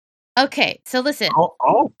that. Okay, so listen.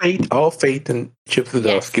 All faith in Chip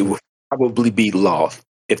Zdarsky would probably be lost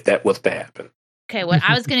if that was to happen. Okay, well,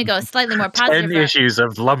 I was going to go slightly more positive. 10 issues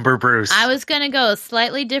of Lumber Bruce. I was going to go a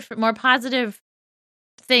slightly different, more positive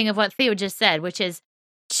thing of what Theo just said, which is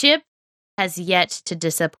Chip has yet to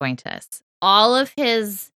disappoint us. All of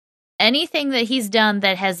anything that he's done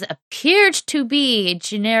that has appeared to be a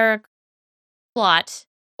generic plot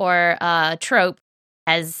or trope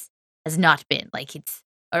has not been.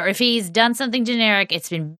 Or if he's done something generic, it's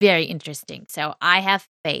been very interesting. So I have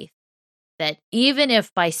faith that even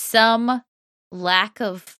if by some lack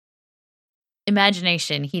of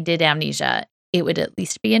imagination he did Amnesia, it would at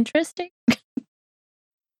least be interesting.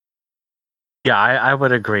 Yeah, I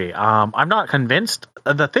would agree. I'm not convinced.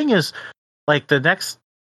 The thing is, the next,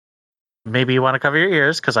 maybe you want to cover your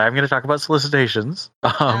ears because I'm going to talk about solicitations. No,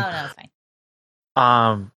 it's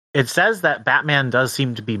fine. It says that Batman does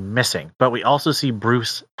seem to be missing, but we also see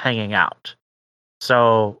Bruce hanging out.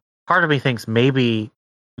 So part of me thinks maybe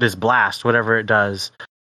this blast, whatever it does,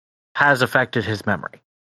 has affected his memory.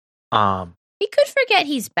 He could forget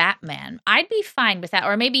he's Batman. I'd be fine with that.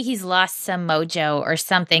 Or maybe he's lost some mojo or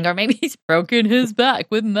something. Or maybe he's broken his back.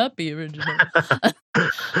 Wouldn't that be original?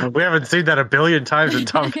 We haven't seen that a billion times in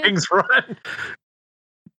Tom King's run.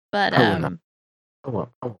 But,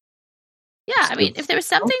 Oh, yeah, I mean, if there was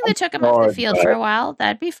something that took him off the field for a while,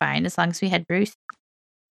 that'd be fine as long as we had Bruce.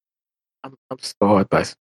 I'm scarred by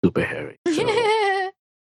Super Harry. So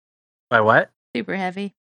By what? Super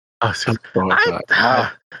heavy.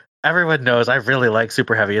 Oh, everyone knows I really like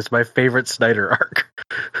Super Heavy. It's my favorite Snyder arc.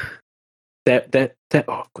 that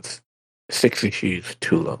arc was 6 issues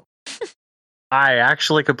too long. I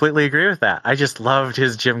actually completely agree with that. I just loved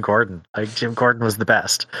his Jim Gordon. Like, Jim Gordon was the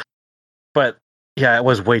best. But yeah, it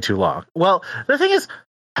was way too long. Well, the thing is,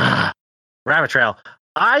 Rabbit Trail,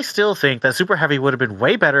 I still think that Super Heavy would have been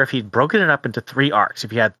way better if he'd broken it up into 3 arcs.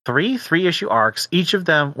 If he had 3-issue arcs, each of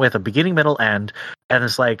them with a beginning, middle, end, and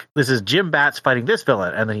it's like, this is Jim Bats fighting this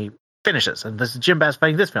villain, and then he finishes, and this is Jim Bats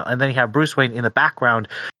fighting this villain, and then you have Bruce Wayne in the background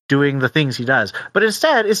doing the things he does. But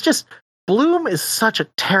instead, it's just, Bloom is such a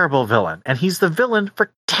terrible villain, and he's the villain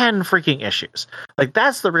for 10 freaking issues. Like,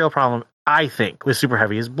 that's the real problem, I think, with Super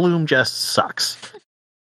Heavy, is Bloom just sucks.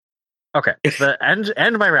 Okay, the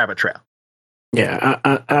end my Rabbit Trail. Yeah,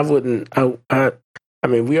 I wouldn't. I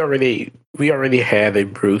mean, we already had a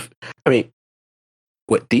Bruce. I mean,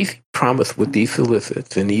 what DC promised with these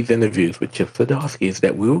solicits and these interviews with Chip Zdarsky is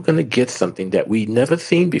that we were going to get something that we'd never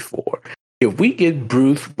seen before. If we get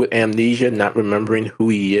Bruce with amnesia, not remembering who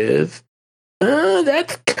he is,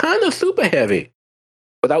 that's kind of Super Heavy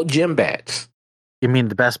without Jim Bats. You mean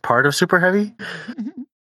the best part of Super Heavy?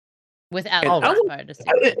 Without that part of Super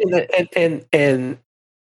Heavy. And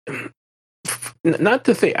not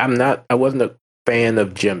to say I wasn't a fan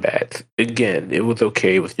of Jim Bats. Again, it was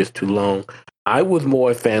okay. It was just too long. I was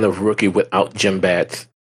more a fan of Rookie without Jim Bats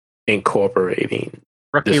incorporating.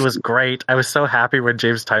 Rookie was great. I was so happy when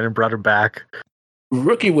James Tynion brought him back.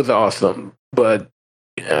 Rookie was awesome, but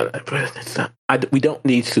it's not, we don't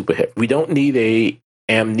need Super Heavy. We don't need a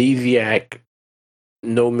amnesiac,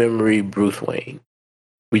 no memory Bruce Wayne.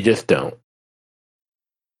 We just don't.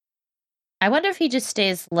 I wonder if he just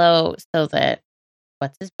stays low so that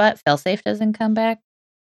what's his butt? Failsafe doesn't come back.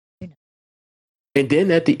 And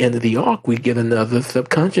then at the end of the arc, we get another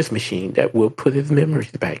subconscious machine that will put his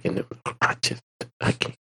memories back in the. I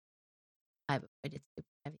can't. I've avoided Super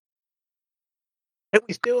Heavy. And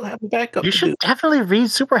we still have a backup. You should definitely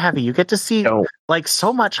read Super Heavy. You get to see like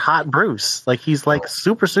so much hot Bruce. Like he's like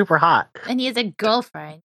super, super hot. And he has a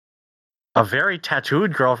girlfriend. A very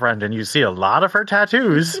tattooed girlfriend, and you see a lot of her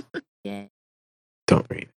tattoos. Yeah. Don't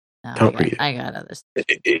read. No, Don't read it. I got others.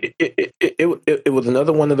 It was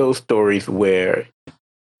another one of those stories where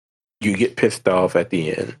you get pissed off at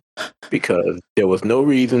the end because there was no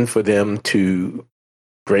reason for them to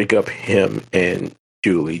break up him and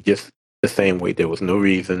Julie, just the same way there was no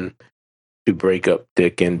reason to break up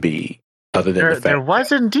Dick and B. Other than the fact there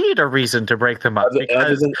was indeed a reason to break them up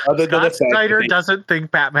because Scott Snyder doesn't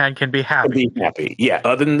think Batman can be happy. Yeah,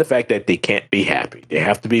 other than the fact that they can't be happy. They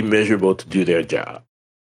have to be miserable to do their job.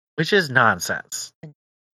 Which is nonsense.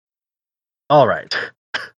 All right.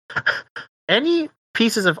 Any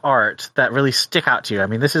pieces of art that really stick out to you? I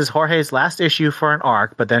mean, this is Jorge's last issue for an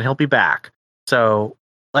arc, but then he'll be back. So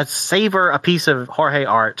let's savor a piece of Jorge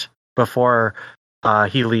art before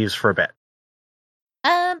he leaves for a bit.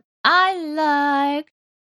 I like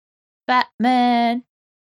Batman.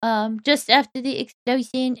 Just after the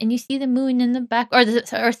explosion, and you see the moon in the back, or the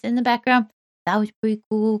Earth in the background. That was pretty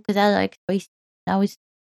cool because I like space. That was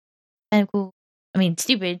kind of cool. I mean,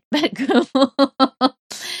 stupid, but cool.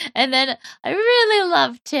 And then I really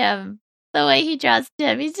love Tim. The way he draws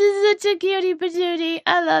Tim. He's just such a cutie patootie.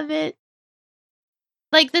 I love it.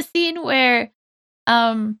 Like the scene where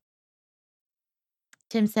Tim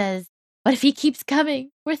says, "What if he keeps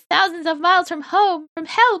coming? We're thousands of miles from home, from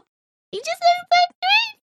help. He just said that to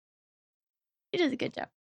me." He does a good job.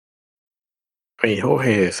 I mean,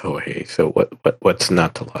 Jorge is Jorge, so what's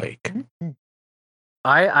not to like? Mm-hmm.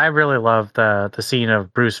 I really love the scene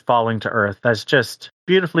of Bruce falling to Earth. That's just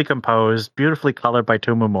beautifully composed, beautifully colored by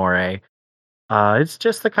Tomomori. It's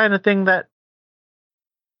just the kind of thing that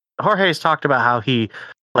Jorge's talked about, how he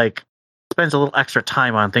like spends a little extra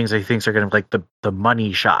time on things that he thinks are going to be like the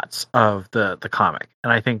money shots of the comic.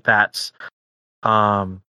 And I think that's I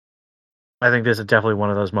think this is definitely one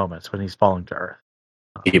of those moments when he's falling to Earth.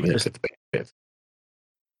 Even if it's bad.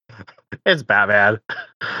 It's Batman.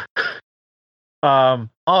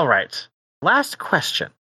 All right. Last question.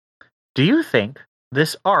 Do you think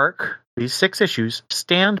this arc these 6 issues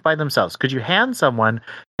stand by themselves? Could you hand someone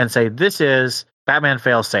and say, this is Batman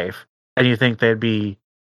Failsafe, and you think they'd be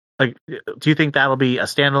like, do you think that'll be a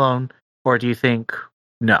standalone, or do you think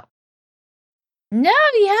no? No,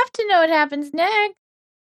 you have to know what happens next.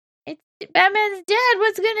 Batman's dead.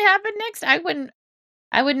 What's going to happen next?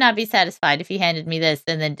 I would not be satisfied if he handed me this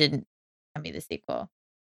and then didn't hand me the sequel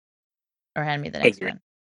or hand me the next one.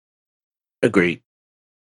 Agreed.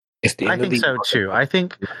 It's the I end of think the so too. I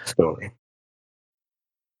think story.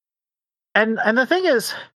 And the thing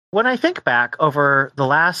is, when I think back over the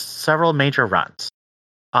last several major runs,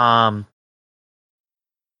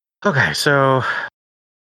 okay, so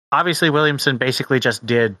obviously Williamson basically just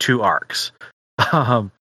did 2 arcs.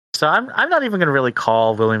 So I'm not even going to really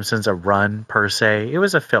call Williamson's a run per se. It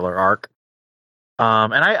was a filler arc.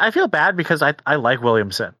 And I feel bad because I like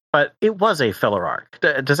Williamson, but it was a filler arc.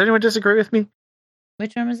 Does anyone disagree with me?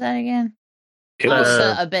 Which one was that again? It was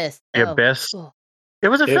the Abyss. The Abyss. Oh. It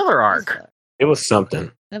was a filler arc. It was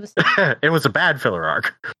something. It was a bad filler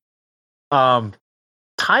arc.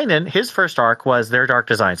 Tynion, his first arc was Their Dark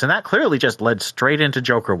Designs, and that clearly just led straight into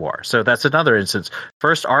Joker War. So that's another instance.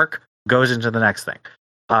 First arc goes into the next thing.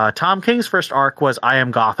 Tom King's first arc was I Am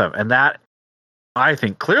Gotham, and that, I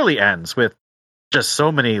think, clearly ends with just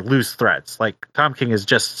so many loose threads. Like, Tom King is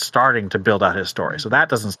just starting to build out his story, so that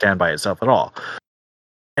doesn't stand by itself at all.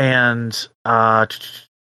 And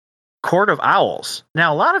Court of Owls.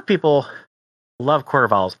 Now, a lot of people love Court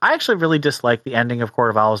of Owls. I actually really dislike the ending of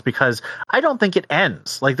Court of Owls because I don't think it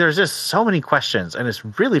ends. Like, there's just so many questions, and it's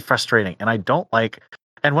really frustrating, and I don't like...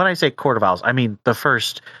 And when I say Court of Owls, I mean the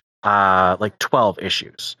first... 12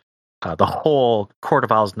 issues, the whole Court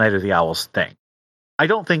of Owls, Night of the Owls thing. I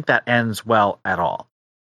don't think that ends well at all.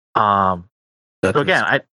 So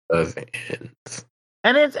again,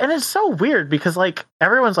 and it's so weird because like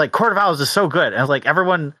everyone's like Court of Owls is so good, and like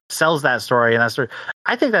everyone sells that story and that story.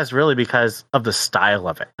 I think that's really because of the style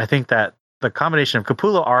of it. I think that the combination of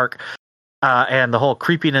Capullo arc and the whole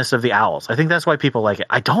creepiness of the owls. I think that's why people like it.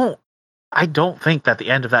 I don't think that the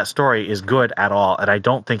end of that story is good at all, and I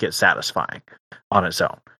don't think it's satisfying on its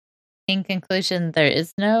own. In conclusion, there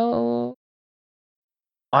is no...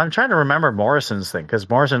 I'm trying to remember Morrison's thing, because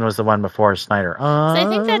Morrison was the one before Snyder. So I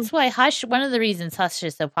think that's why Hush, one of the reasons Hush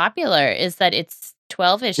is so popular, is that it's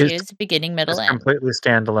 12 issues, beginning, middle, end. Completely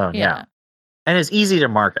standalone, yeah. And it's easy to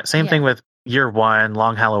market. Same thing with Year One,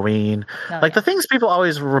 Long Halloween. The things people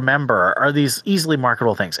always remember are these easily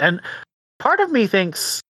marketable things. And part of me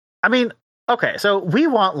thinks... I mean, okay, so we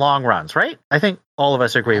want long runs, right? I think all of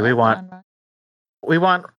us agree. We want,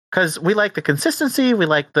 because we like the consistency. We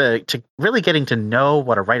like to really getting to know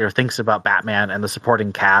what a writer thinks about Batman and the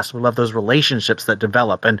supporting cast. We love those relationships that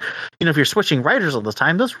develop. And, if you're switching writers all the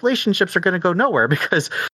time, those relationships are going to go nowhere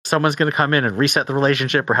because someone's going to come in and reset the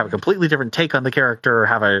relationship or have a completely different take on the character or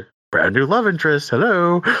have a brand new love interest.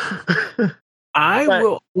 Hello. I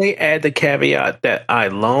will only add the caveat that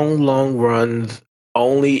long runs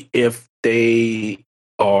only if they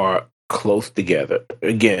are close together.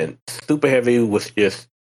 Again, Super Heavy was just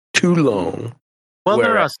too long. Well,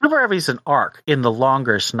 no. Super Heavy is an arc in the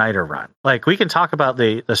longer Snyder run. Like, we can talk about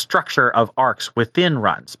the structure of arcs within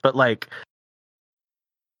runs, but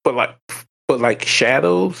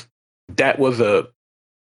Shadows, that was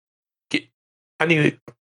I need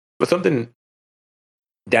for something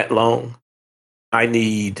that long. I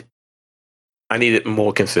need it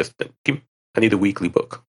more consistent. I need a weekly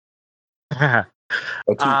book.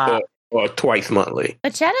 Or twice monthly.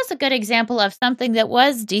 But Shadow's a good example of something that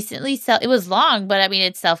was decently... it was long, but I mean,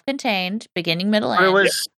 it's self-contained, beginning, middle, end. It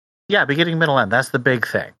was, beginning, middle, end. That's the big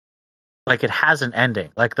thing. Like, it has an ending.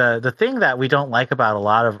 Like, the thing that we don't like about a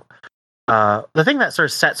lot of... the thing that sort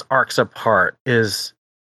of sets arcs apart is,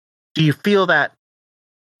 do you feel that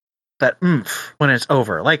oomph when it's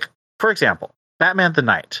over? Like, for example, Batman the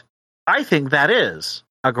Knight. I think that is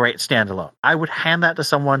a great standalone. I would hand that to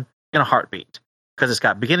someone in a heartbeat because it's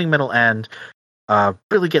got beginning, middle, end.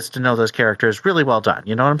 Really gets to know those characters. Really well done.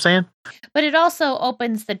 You know what I'm saying? But it also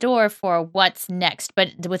opens the door for what's next, but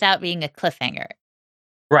without being a cliffhanger.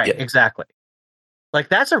 Right. Yeah. Exactly. Like,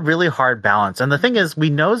 that's a really hard balance. And the thing is, we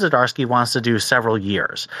know Zdarsky wants to do several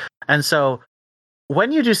years, and so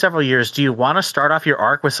when you do several years, do you want to start off your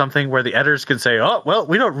arc with something where the editors can say, oh, well,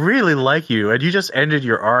 we don't really like you, and you just ended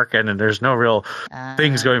your arc, and there's no real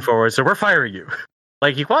things going forward, so we're firing you.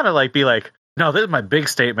 Like, you want to be like, no, this is my big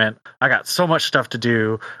statement. I got so much stuff to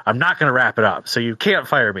do. I'm not going to wrap it up, so you can't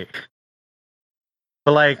fire me.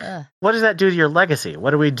 But, what does that do to your legacy?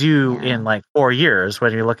 What do we do in, 4 years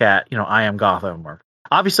when you look at, I Am Gotham? Or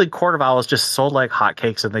obviously, Court of Owls just sold like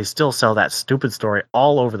hotcakes, and they still sell that stupid story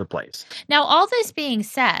all over the place. Now, all this being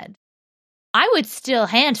said, I would still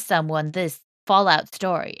hand someone this Fallout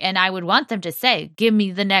story, and I would want them to say, give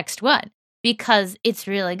me the next one, because it's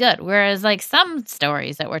really good. Whereas, like, some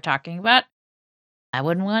stories that we're talking about, I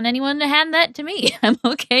wouldn't want anyone to hand that to me. I'm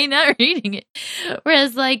okay not reading it.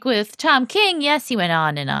 Whereas, like, with Tom King, yes, he went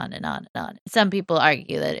on and on and on and on. Some people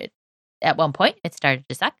argue that at one point it started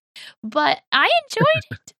to suck, but I enjoyed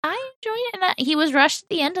it. And he was rushed at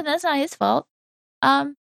the end, and that's not his fault.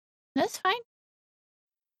 That's fine.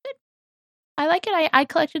 Good. I like it. I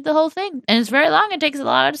collected the whole thing, and it's very long. It takes a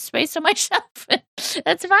lot of space on my shelf.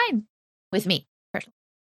 That's fine with me personally.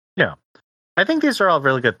 Yeah. I think these are all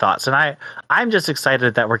really good thoughts, and I'm just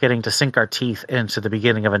excited that we're getting to sink our teeth into the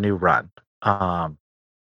beginning of a new run,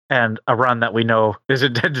 and a run that we know is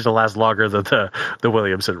intended to last longer than the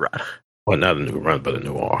Williamson run. Well, not a new run, but a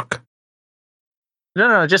new arc.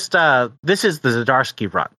 No, just this is the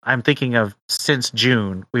Zdarsky run. I'm thinking of since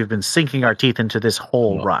June, we've been sinking our teeth into this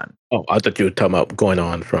whole run. Oh, I thought you were talking about going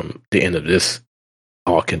on from the end of this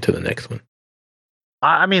arc into the next one.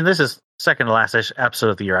 I mean, this is second to last episode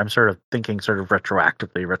of the year. I'm sort of thinking sort of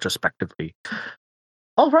retrospectively.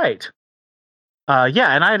 All right.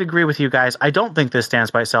 Yeah, and I'd agree with you guys. I don't think this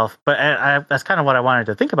stands by itself, but that's kind of what I wanted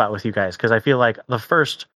to think about with you guys, because I feel like the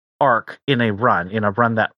first arc in a run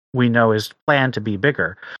that we know is planned to be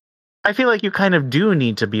bigger, I feel like you kind of do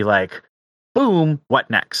need to be like, boom, what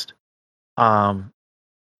next?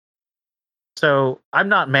 So I'm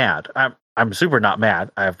not mad. I'm super not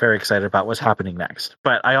mad. I'm very excited about what's happening next.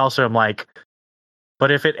 But I also am like,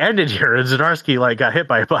 but if it ended here and Zdarsky like got hit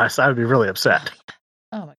by a bus, I would be really upset.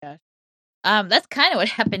 Oh my gosh. That's kind of what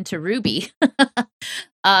happened to Ruby.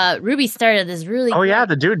 Ruby started this really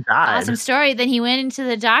the dude died. Awesome story. Then he went into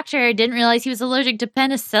the doctor, didn't realize he was allergic to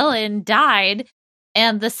penicillin, died.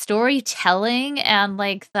 And the storytelling and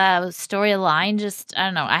like the storyline just, I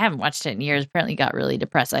don't know. I haven't watched it in years. Apparently got really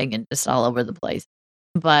depressing and just all over the place.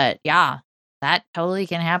 But yeah, that totally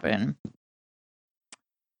can happen.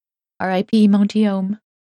 R.I.P. Montiome.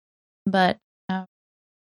 But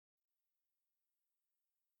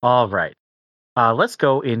all right. Let's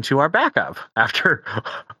go into our backup after.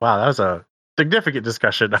 Wow, that was a significant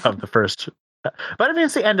discussion of the first. But I mean,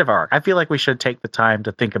 it's the end of our arc. I feel like we should take the time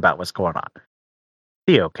to think about what's going on.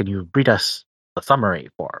 Theo, can you read us the summary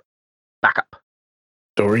for backup?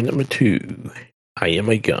 Story number 2. I Am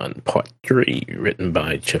a Gun, Part 3, written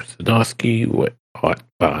by Chip Zdarsky, with art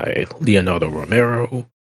by Leonardo Romero,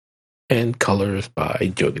 and colors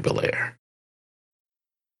by Jody Belair.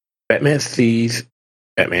 Batman sees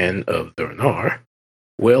Batman of Zur-En-Arrh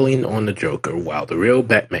wailing on the Joker while the real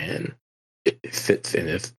Batman sits in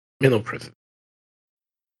his mental prison.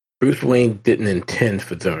 Bruce Wayne didn't intend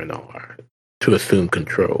for Zur-En-Arrh to assume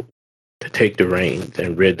control, to take the reins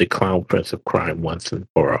and rid the Clown Prince of crime once and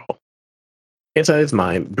for all. Inside his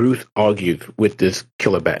mind, Bruce argues with this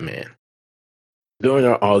killer Batman.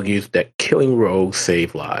 Zur-En-Arrh argues that killing rogues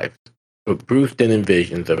save lives, but Bruce then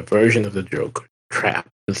envisions a version of the Joker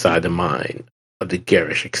trapped inside the mind of the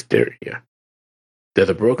garish exterior. There's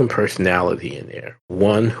a broken personality in there,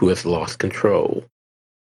 one who has lost control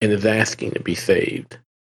and is asking to be saved.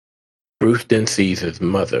 Bruce then sees his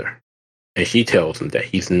mother, and she tells him that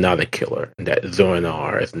he's not a killer and that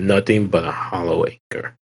Zur-En-Arrh is nothing but a hollow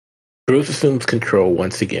anchor. Bruce assumes control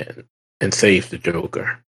once again and saves the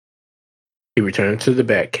Joker. He returns to the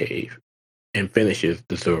Batcave and finishes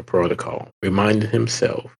the Zur Protocol, reminding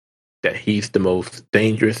himself that he's the most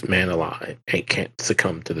dangerous man alive and can't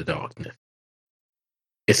succumb to the darkness.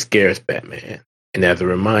 It scares Batman, and as a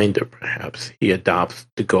reminder, perhaps, he adopts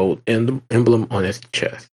the gold emblem on his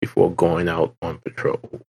chest before going out on patrol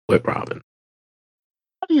with Robin.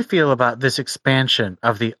 How do you feel about this expansion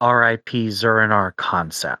of the R.I.P. Zur-En-Arrh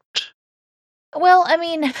concept? Well, I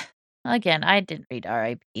mean, again, I didn't read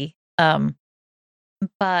R.I.P.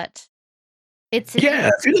 But it's if you're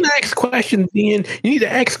gonna ask questions, Ian, you need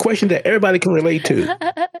to ask questions that everybody can relate to.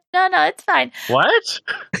 No, it's fine. What?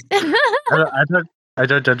 I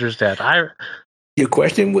don't understand. Your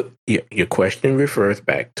question refers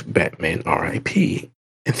back to Batman R.I.P.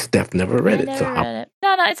 and Steph never read it. No,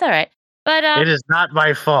 it's all right. But it is not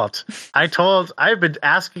my fault. I've been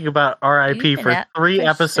asking about R.I.P. for 3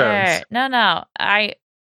 episodes. Sure. No. I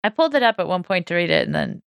pulled it up at one point to read it and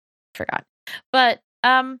then forgot. But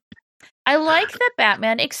I like that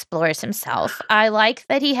Batman explores himself. I like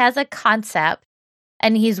that he has a concept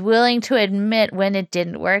and he's willing to admit when it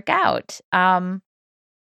didn't work out.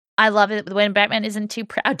 I love it when Batman isn't too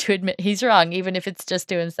proud to admit he's wrong, even if it's just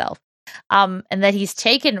to himself. And that he's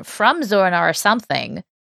taken from Zur-En-Arrh something,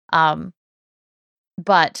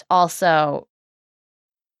 but also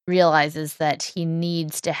realizes that he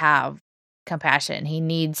needs to have compassion. He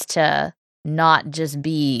needs to not just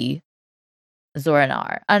be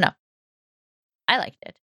Zora-Nar. I don't know. I liked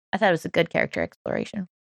it. I thought it was a good character exploration.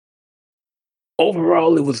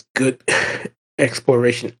 Overall, it was good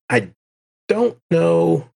exploration. I don't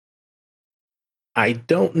know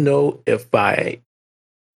if I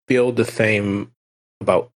feel the same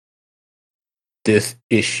about this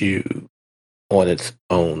issue on its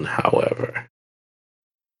own, however.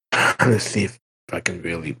 Let's see if I can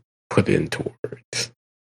really put it into words.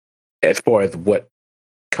 As far as what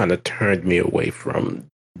kind of turned me away from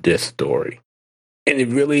this story. And it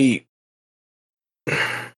really,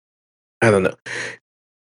 I don't know.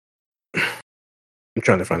 I'm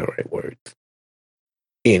trying to find the right words.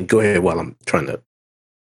 Ian, go ahead while I'm trying to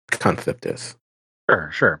concept this.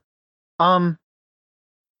 Sure.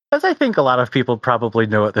 As I think a lot of people probably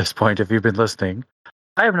know at this point, if you've been listening,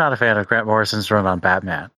 I am not a fan of Grant Morrison's run on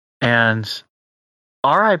Batman. And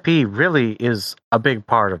R.I.P. really is a big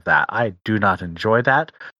part of that. I do not enjoy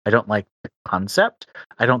that. I don't like the concept.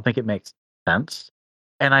 I don't think it makes sense.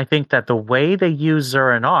 And I think that the way they use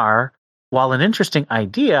Zora-Nar, while an interesting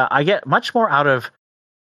idea, I get much more out of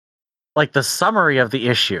like the summary of the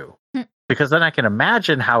issue. Because then I can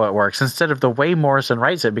imagine how it works instead of the way Morrison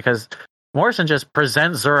writes it, because Morrison just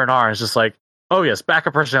presents Zora-Nar as just like, oh yes,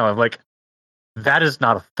 backup personality. I'm like, that is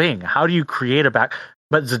not a thing. How do you create a back?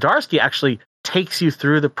 But Zdarsky actually takes you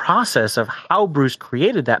through the process of how Bruce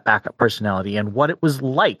created that backup personality and what it was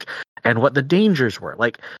like and what the dangers were.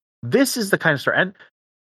 Like, this is the kind of story. And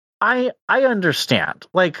I understand.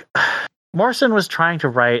 Like, Morrison was trying to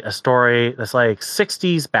write a story that's like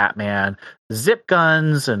 60s Batman, zip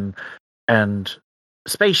guns and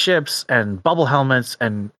spaceships and bubble helmets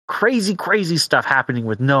and crazy stuff happening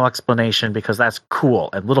with no explanation because that's cool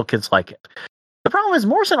and little kids like it. The problem is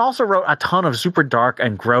Morrison also wrote a ton of super dark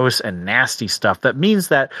and gross and nasty stuff that means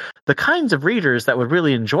that the kinds of readers that would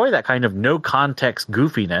really enjoy that kind of no context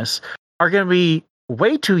goofiness are going to be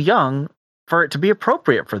way too young for it to be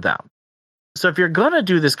appropriate for them. So if you're going to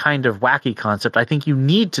do this kind of wacky concept, I think you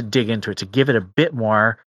need to dig into it to give it a bit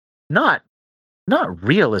more, not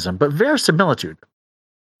realism, but verisimilitude.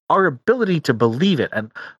 Our ability to believe it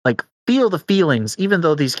and like feel the feelings, even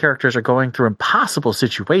though these characters are going through impossible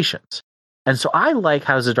situations. And so I like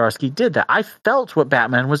how Zdarsky did that. I felt what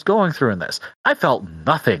Batman was going through in this. I felt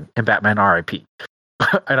nothing in Batman R.I.P.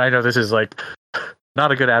 And I know this is like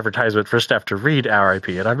not a good advertisement for Steph to read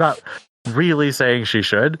R.I.P. And I'm not really saying she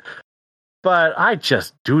should, but I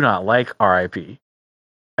just do not like R.I.P.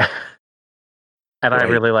 And right. I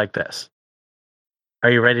really like this. Are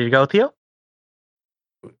you ready to go, Theo?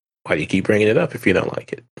 Why do you keep bringing it up if you don't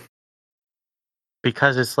like it?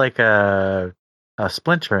 Because it's like a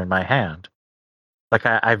splinter in my hand. Like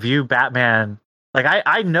I view Batman, like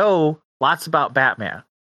I know lots about Batman,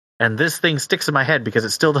 and this thing sticks in my head because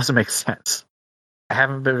it still doesn't make sense. I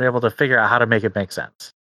haven't been able to figure out how to make it make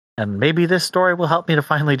sense. And maybe this story will help me to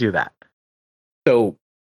finally do that. So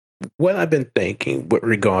what I've been thinking with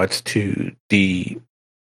regards to the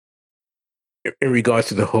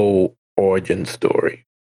whole origin story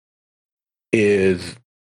is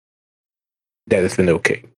that it's been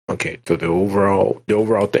okay. Okay, so the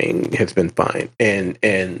overall thing has been fine.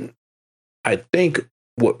 And I think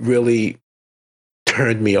what really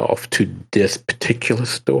turned me off to this particular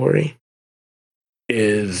story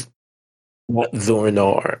is what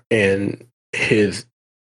Zora-Nar and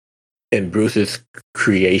Bruce's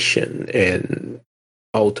creation and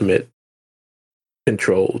ultimate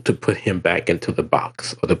control to put him back into the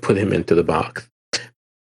box, or to put him into the box.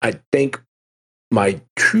 I think my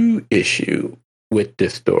true issue with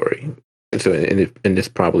this story, and this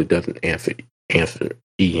probably doesn't answer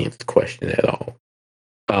Ian's question at all,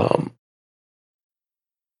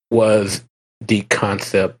 was the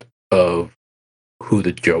concept of who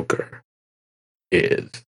the Joker is,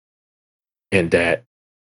 and that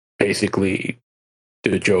basically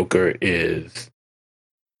the Joker is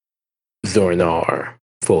Zora-Nar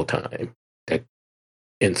full time. That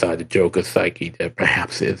inside the Joker's psyche, that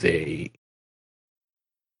perhaps is a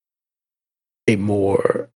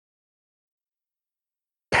more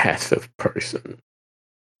passive person.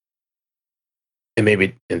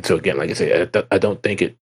 And so again, like I say, I don't think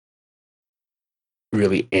it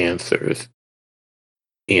really answers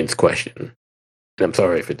Ian's question. And I'm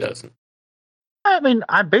sorry if it doesn't. I mean,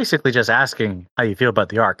 I'm basically just asking how you feel about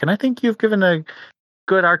the arc, and I think you've given a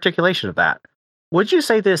good articulation of that. Would you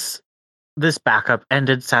say this backup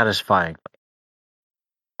ended satisfyingly?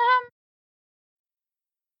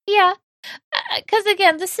 Yeah. Because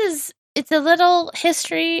again, it's a little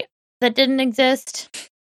history that didn't exist.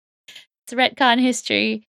 It's a retcon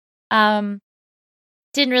history. Didn't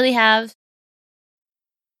really have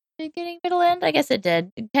beginning, middle, end. I guess it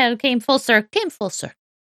did. It kind of came full circle.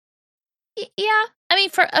 Yeah, I mean,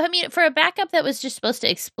 for a backup that was just supposed to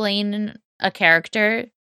explain a character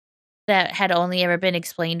that had only ever been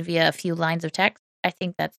explained via a few lines of text, I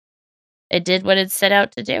think it did what it set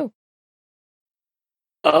out to do.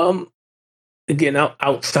 Again,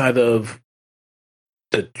 outside of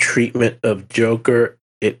the treatment of Joker,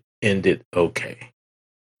 it ended okay.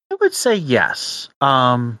 I would say yes.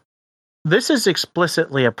 This is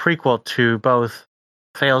explicitly a prequel to both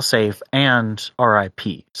Failsafe and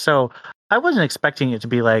R.I.P. So I wasn't expecting it to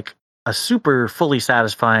be like a super fully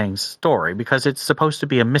satisfying story because it's supposed to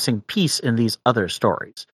be a missing piece in these other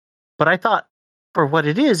stories. But I thought for what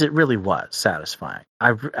it is, it really was satisfying.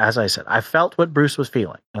 As I said, I felt what Bruce was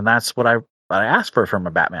feeling, and that's what I asked for from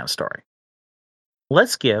a Batman story.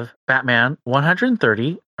 Let's give Batman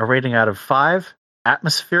 130 a rating out of 5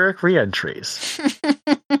 atmospheric reentries.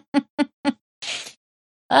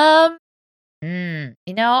 You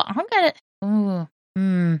know, I'm gonna.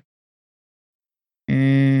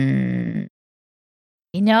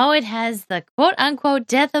 You know, it has the quote unquote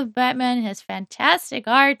death of Batman. It has fantastic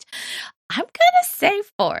art. I'm gonna say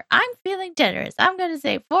 4. I'm feeling generous. I'm gonna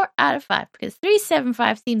say 4 out of 5 because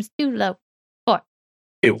 3.75 seems too low. 4.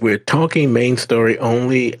 If we're talking main story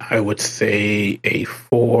only, I would say a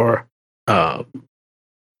 4.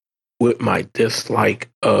 With my dislike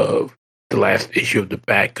of the last issue of the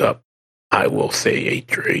backup, I will say a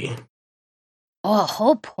 3. Oh, a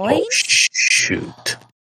whole point? Oh, shoot.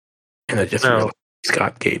 And I just realized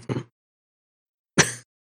Scott gave him. So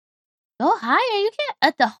high? Are you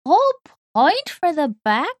at the whole point for the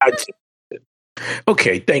back?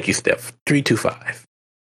 Okay, thank you, Steph. 3.25.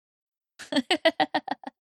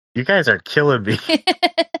 You guys are killing me.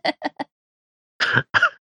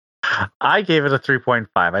 I gave it a 3.5.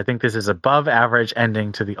 I think this is above average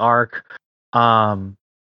ending to the arc.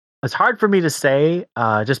 It's hard for me to say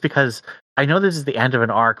just because I know this is the end of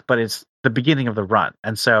an arc, but it's the beginning of the run.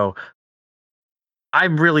 And so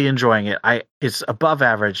I'm really enjoying it. It's above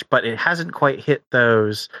average, but it hasn't quite hit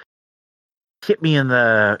me in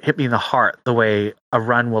the heart the way a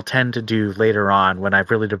run will tend to do later on when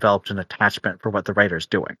I've really developed an attachment for what the writer's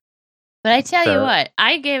doing. But I tell you what,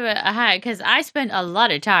 I gave it a high because I spent a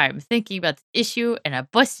lot of time thinking about the issue, and I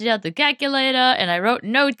busted out the calculator, and I wrote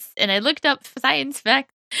notes, and I looked up science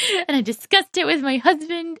facts, and I discussed it with my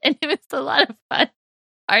husband, and it was a lot of fun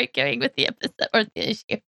arguing with the episode or the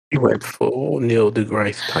issue. You went full Neil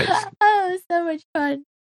deGrasse Tyson. Oh, it was so much fun.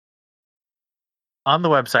 On the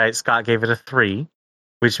website, Scott gave it a 3,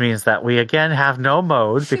 which means that we again have no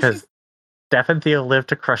mode because Steph and Theo live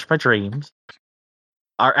to crush my dreams.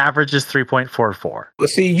 Our average is 3.44. Well,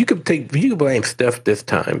 see, you can blame Steph this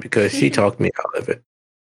time because she talked me out of it.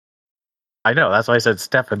 I know, that's why I said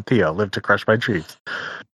Steph and Theo live to crush my dreams.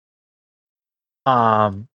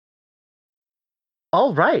 All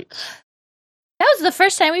right. That was the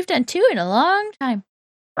first time we've done 2 in a long time.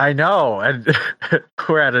 I know, and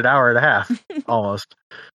we're at an hour and a half almost.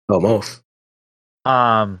 Almost.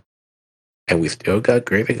 And we still got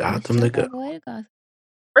Greater Gotham to go.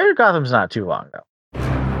 Greater Gotham's not too long though.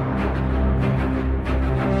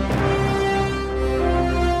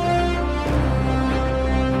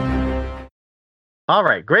 All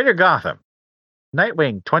right, Greater Gotham,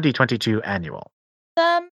 Nightwing 2022 annual.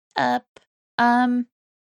 Thumb up.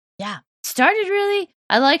 Yeah, started really.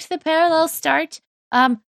 I liked the parallel start.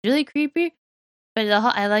 Really creepy, but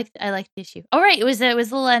I liked the issue. Oh right, it was a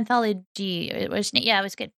little anthology. It was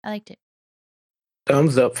good. I liked it.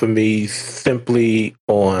 Thumbs up for me simply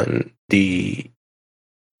on the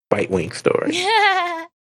Bitewing story. Yeah.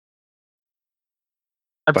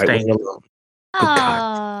 Abstain. Bitewing alone.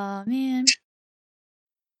 Oh man.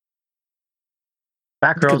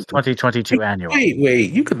 Batgirls 2022 annual.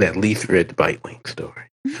 Wait, you could at least read the Bitewing story.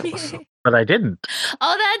 That was so. But I didn't.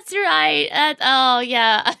 Oh, that's right.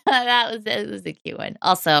 Yeah. It was a cute one.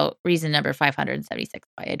 Also, reason number 576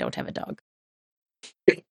 why I don't have a dog.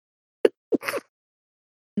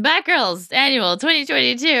 Batgirls annual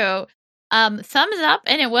 2022. Thumbs up,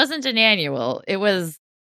 and it wasn't an annual. It was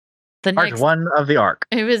the Part next 1 of the arc.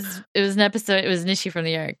 It was an episode. It was an issue from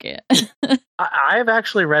the arc. Yeah. I have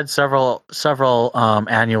actually read several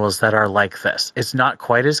annuals that are like this. It's not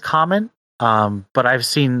quite as common. But I've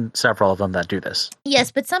seen several of them that do this.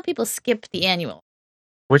 Yes, but some people skip the annual,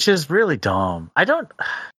 which is really dumb. I don't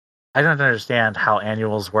understand how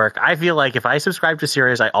annuals work. I feel like if I subscribe to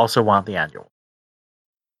series, I also want the annual.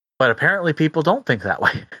 But apparently people don't think that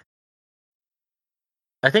way.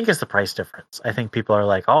 I think it's the price difference. I think people are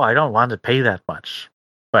like, oh, I don't want to pay that much.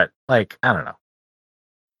 But like, I don't know.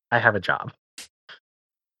 I have a job.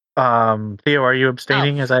 Theo, are you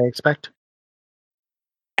abstaining as I expect?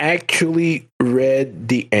 Actually read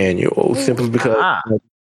the annual simply because Ah.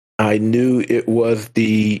 I knew it was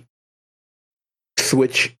the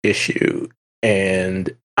Switch issue,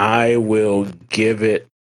 and I will give it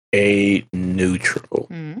a neutral.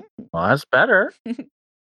 Mm. Well, that's better.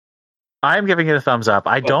 I'm giving it a thumbs up.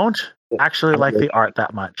 I don't actually like the art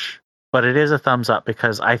that much, but it is a thumbs up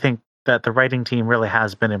because I think that the writing team really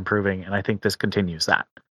has been improving, and I think this continues that.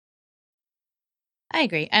 I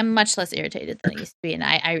agree. I'm much less irritated than I used to be, and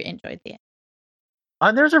I enjoyed the end.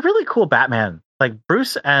 And there's a really cool Batman. Like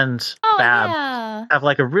Bruce and Bab have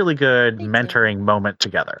like a really good mentoring moment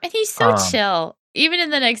together. And he's so chill. Even in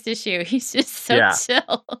the next issue, he's just so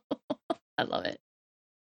chill. I love it.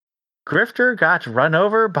 Grifter got run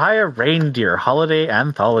over by a reindeer holiday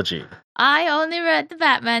anthology. I only read the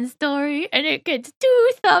Batman story, and it gets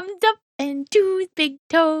 2 thumbs up and 2 big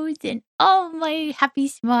toes and all my happy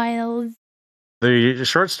smiles. The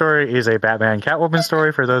short story is a Batman Catwoman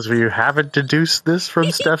story, for those of you who haven't deduced this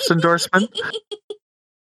from Steph's endorsement.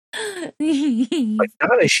 My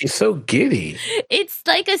God, she's so giddy. It's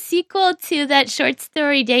like a sequel to that short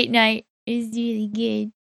story Date Night. It's really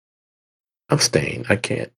good. I'm staying. I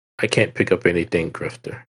can't pick up anything,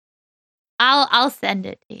 Grifter. I'll send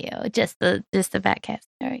it to you. Just the Batcat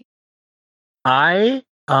story.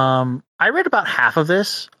 I read about half of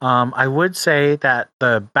this. I would say that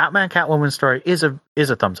the Batman Catwoman story is a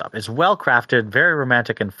thumbs up. It's well crafted, very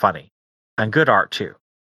romantic and funny, and good art too.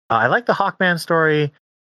 I like the Hawkman story.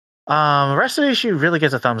 The rest of the issue really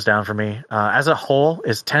gets a thumbs down for me. As a whole,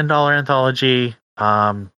 it's $10 anthology.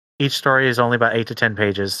 Each story is only about 8 to 10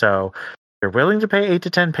 pages, so you're willing to pay 8 to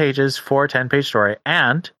 10 pages for a 10-page story.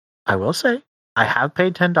 And I will say, I have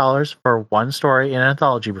paid $10 for one story in an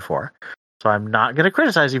anthology before. So I'm not going to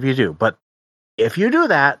criticize if you do, but if you do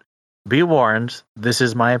that, be warned, this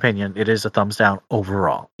is my opinion. It is a thumbs down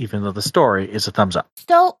overall, even though the story is a thumbs up.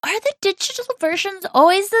 So are the digital versions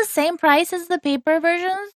always the same price as the paper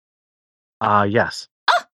versions? Yes.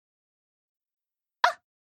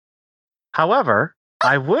 However,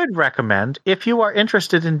 I would recommend, if you are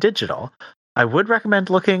interested in digital, I would recommend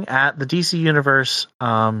looking at the DC Universe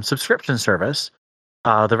subscription service.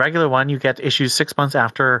 The regular one, you get issues 6 months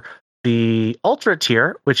after. The Ultra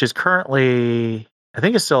tier, which is currently, I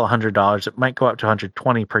think it's still $100. It might go up to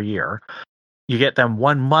 $120 per year. You get them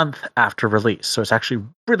 1 month after release. So it's actually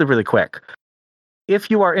really, really quick. If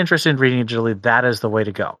you are interested in reading digitally, that is the way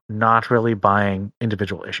to go. Not really buying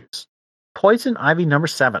individual issues. Poison Ivy number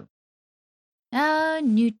 7.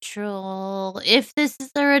 Neutral. If this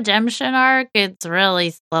is the redemption arc, it's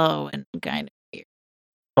really slow and kind of weird.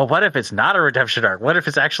 But what if it's not a redemption arc? What if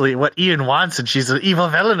it's actually what Ian wants and she's an evil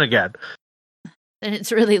villain again? Then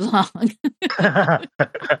it's really long.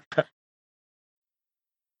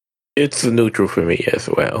 It's a neutral for me as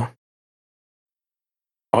well.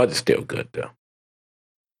 Art is still good though.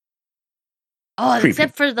 Oh, creepy.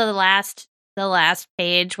 Except for the last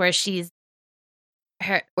page where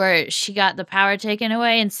where she got the power taken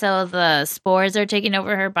away, and so the spores are taking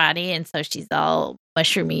over her body, and so she's all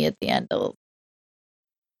mushroomy at the end.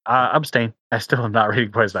 Abstain. I still am not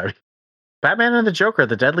reading Poison Ivy. Batman and the Joker,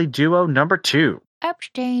 the Deadly Duo number 2.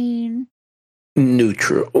 Abstain.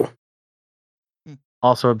 Neutral.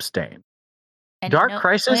 Also abstain. Dark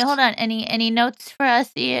Crisis. Wait, hold on. Any notes for us,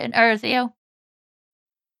 Ian or Theo?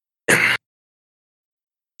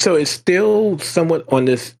 So it's still somewhat on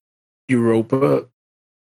this Europa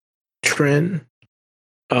trend.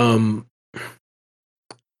 I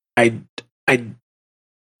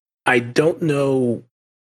don't know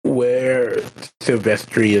where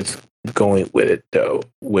Silvestri is going with it though.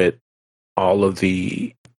 With all of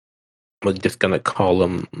the, I'm just gonna call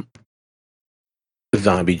them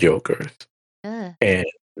zombie Jokers, and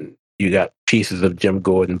you got pieces of Jim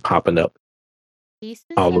Gordon popping up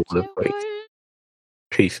all over the place.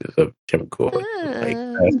 Pieces of Jim Gordon. Like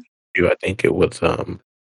I think it was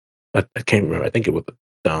I can't remember. I think it was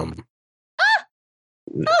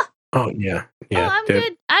Oh yeah. I'm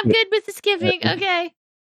good. I'm good with the skipping. Okay.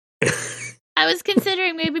 I was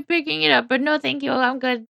considering maybe picking it up, but no, thank you. I'm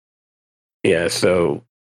good. Yeah, so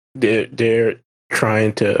they're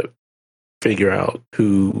trying to figure out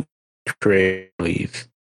who created these.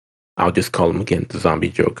 I'll just call them again the zombie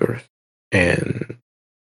Jokers, and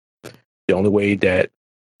the only way that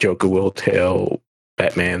Joker will tell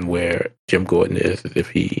Batman where Jim Gordon is if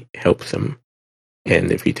he helps him,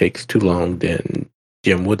 and if he takes too long, then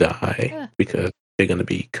Jim will die because they're going to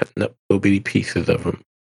be cutting up little bitty pieces of him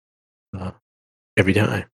every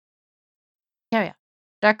time. Yeah.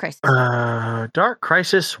 Dark Crisis. Dark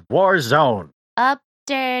Crisis War Zone.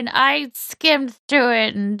 abstain. I skimmed through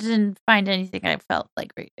it and didn't find anything I felt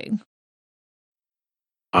like reading.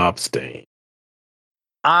 Abstain.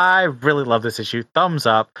 I really love this issue. Thumbs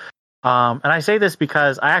up. And I say this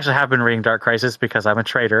because I actually have been reading Dark Crisis because I'm a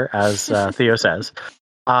traitor, as Theo says.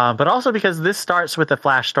 But also because this starts with the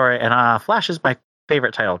Flash story, and Flash is my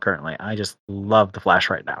favorite title currently. I just love the Flash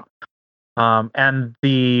right now. And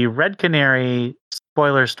the Red Canary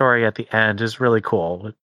spoiler story at the end is really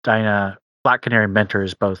cool. Dinah, Black Canary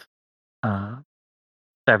mentors both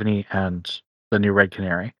 70 and the new Red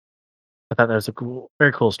Canary. I thought that was a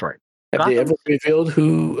very cool story. Have they ever revealed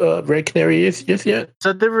who Red Canary is just yet?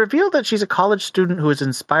 So they revealed that she's a college student who is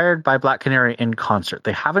inspired by Black Canary in concert.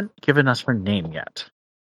 They haven't given us her name yet.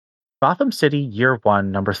 Gotham City, Year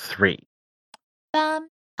 1, number 3. Thumbs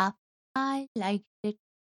up. I liked it.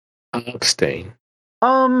 Abstain.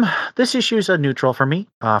 This issue is a neutral for me.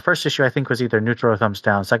 First issue I think was either neutral or thumbs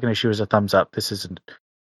down. Second issue is a thumbs up. This is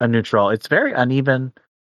a neutral. It's very uneven.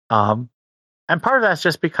 And part of that's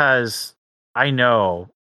just because I know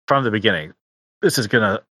from the beginning this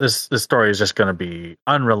story is just gonna be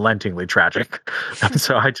unrelentingly tragic. And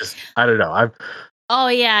so I don't know. Oh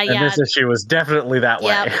yeah. This issue was definitely that way.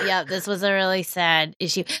 Yep. This was a really sad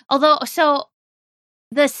issue. Although, so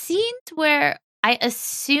the scenes where I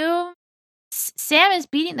assume Sam is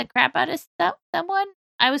beating the crap out of someone,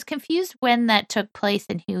 I was confused when that took place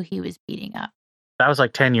and who he was beating up. That was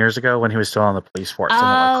like 10 years ago when he was still on the police force, and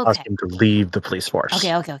it caused him to leave the police force.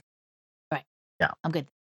 Okay. Right. Yeah. I'm good.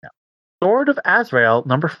 Yeah. Sword of Azrael,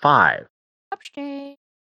 number 5. Upstate.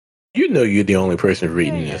 You know you're the only person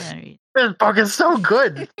reading this. It's fucking so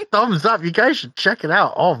good. Thumbs up. You guys should check it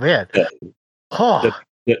out. Oh, man.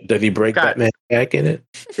 Does he break Batman back in it?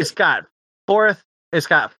 It's got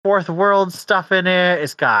fourth world stuff in it.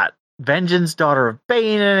 It's got Vengeance, Daughter of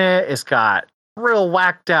Bane in it. It's got real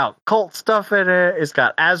whacked out cult stuff in it. It's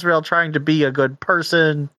got Azrael trying to be a good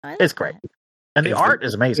person. It's great. And the art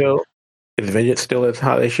is amazing. Is Vengeance still as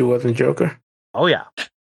hot as she was in Joker? Oh, yeah.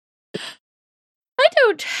 I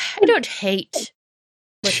don't hate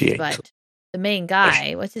the main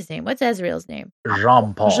guy. What's his name? What's Azrael's name?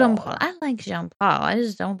 Jean-Paul. I like Jean-Paul. I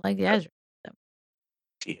just don't like Azrael.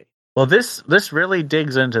 Well, this really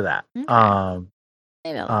digs into that. Okay.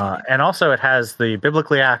 And also it has the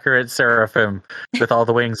biblically accurate seraphim with all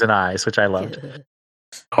the wings and eyes, which I loved.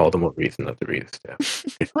 All the more reason not to read this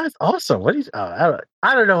stuff. That's awesome. I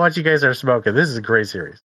don't know what you guys are smoking. This is a great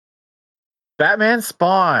series. Batman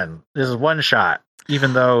Spawn. This is one shot,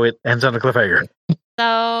 even though it ends on a cliffhanger.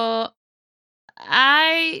 So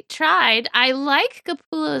I tried. I like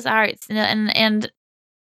Capullo's arts, and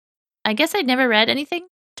I guess I'd never read anything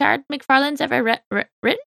Todd McFarlane's ever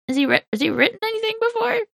written. Has he written anything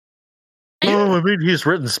before? No, I mean he's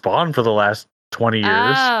written Spawn for the last 20 years.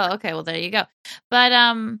 Oh, okay. Well, there you go. But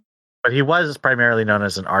he was primarily known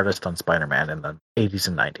as an artist on Spider-Man in the 80s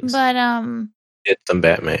and 90s. But did some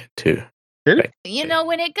Batman too. Did it? You know,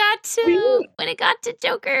 when it got to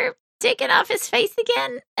Joker taking off his face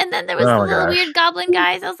again, and then there was the little weird goblin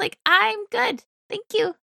guys, I was like, I'm good. Thank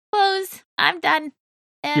you. Close. I'm done.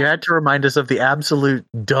 And you had to remind us of the absolute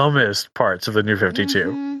dumbest parts of the New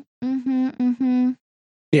 52.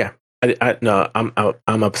 Yeah.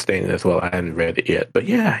 I'm abstaining as well. I hadn't read it yet, but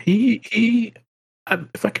yeah, he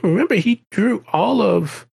if I can remember, he drew all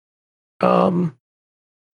of was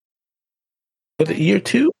it year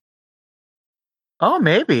 2? Oh,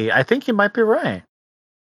 maybe. I think you might be right.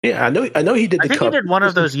 Yeah, I know he did. I think he did one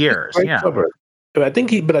of those years. Yeah, cover. I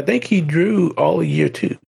think he drew all of year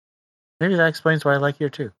 2. Maybe that explains why I like year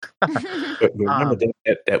 2. Remember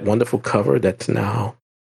that wonderful cover that's now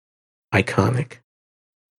iconic?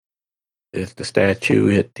 It's the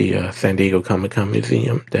statue at the San Diego Comic-Con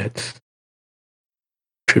Museum that's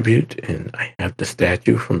tribute, and I have the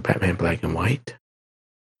statue from Batman Black and White.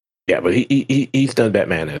 Yeah, but he's done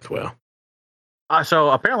Batman as well. So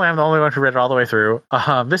apparently I'm the only one who read it all the way through.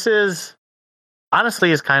 This is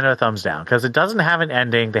honestly is kind of a thumbs down because it doesn't have an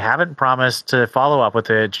ending. They haven't promised to follow up with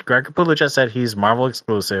it. Greg Capullo just said he's Marvel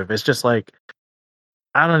exclusive. It's just like,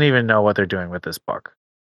 I don't even know what they're doing with this book.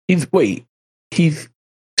 He's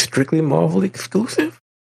strictly Marvel exclusive?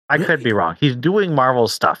 I could be wrong. He's doing Marvel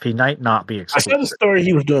stuff. He might not be exclusive. I saw the story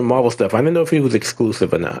he was doing Marvel stuff. I didn't know if he was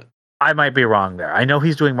exclusive or not. I might be wrong there. I know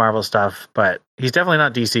he's doing Marvel stuff, but he's definitely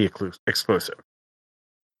not DC exclusive.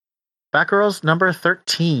 Batgirls number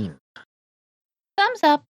 13. Thumbs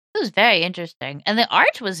up. It was very interesting. And the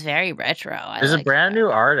art was very retro. There's a brand new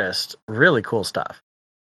artist. Really cool stuff.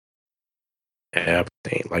 Yeah,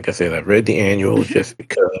 like I said, I read the annual just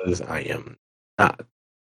because I am not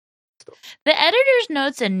The editor's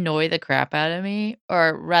notes annoy the crap out of me,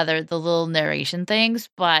 or rather the little narration things,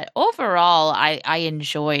 but overall I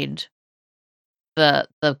enjoyed the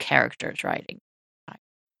characters writing.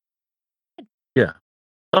 Yeah.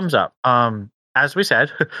 Thumbs up. As we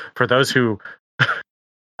said, for those who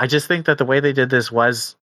I just think that the way they did this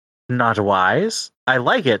was not wise. I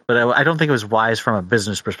like it, but I don't think it was wise from a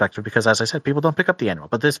business perspective because, as I said, people don't pick up the annual.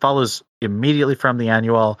 But this follows immediately from the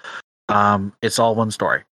annual. It's all one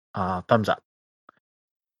story. Thumbs up.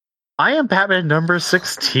 I Am Batman number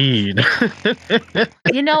 16.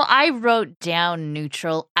 I wrote down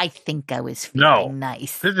neutral. I think I was feeling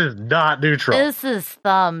nice. This is not neutral. This is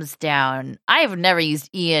thumbs down. I have never used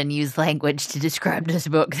Ian use language to describe this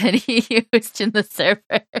book that he used in the server.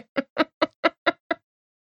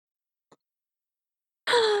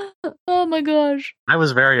 Oh my gosh. I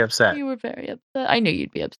was very upset. You were very upset. I knew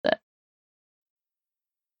you'd be upset.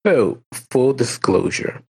 So, full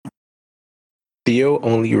disclosure, Theo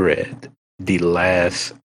only read the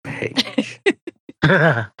last page.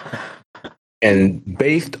 And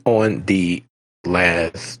based on the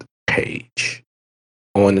last page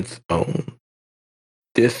on its own,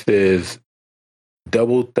 this is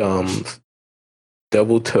double thumbs,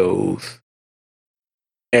 double toes,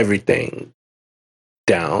 everything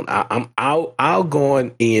down. I'll go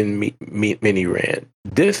on Ian mini rant.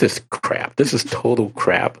 This is crap. This is total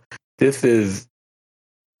crap. This is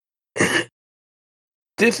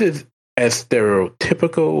as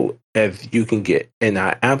stereotypical as you can get, and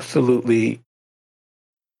I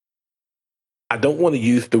don't want to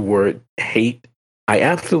use the word hate. I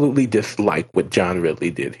absolutely dislike what John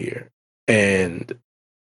Ridley did here, and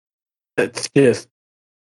it's just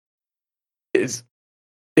it's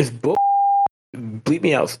bull. Bleep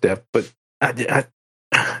me out, Steph, but I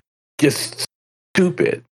just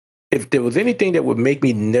stupid. If there was anything that would make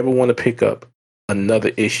me never want to pick up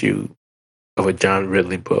another issue of a John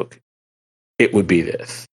Ridley book, it would be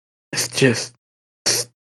this. It's just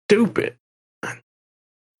stupid.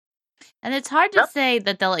 And it's hard to say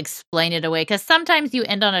that they'll explain it away because sometimes you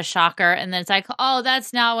end on a shocker and then it's like, oh,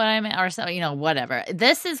 that's not what I meant, or so, whatever.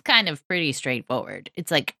 This is kind of pretty straightforward.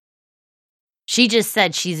 It's like, she just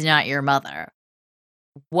said she's not your mother.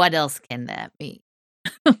 What else can that mean?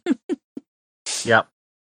 Yep.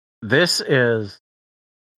 This is.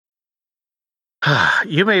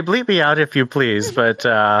 You may bleep me out if you please, but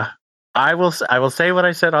I will say what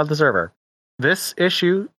I said on the server. This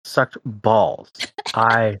issue sucked balls.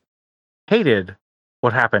 I hated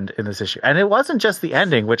what happened in this issue, and it wasn't just the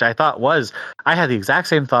ending, which I thought was. I had the exact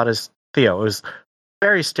same thought as Theo. It was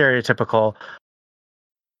very stereotypical.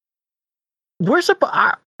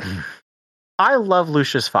 I love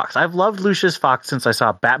Lucius Fox. I've loved Lucius Fox since I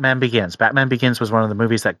saw Batman Begins. Batman Begins was one of the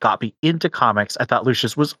movies that got me into comics. I thought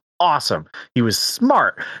Lucius was awesome. He was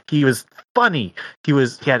smart. He was funny. He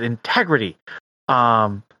had integrity.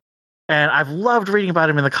 And I've loved reading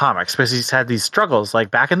about him in the comics because he's had these struggles.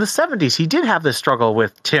 Like back in the 70s, he did have this struggle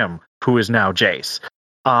with Tim, who is now Jace.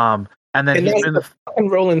 And then he's been the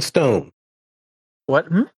Rolling Stone. What?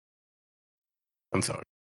 I'm sorry.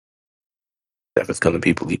 Steph is going to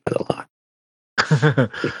be believing a lot.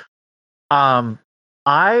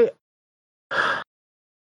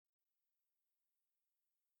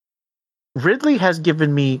 Ridley has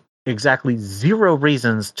given me exactly 0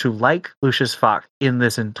 reasons to like Lucius Fox in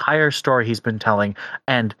this entire story he's been telling,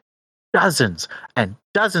 and dozens and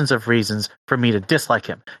dozens of reasons for me to dislike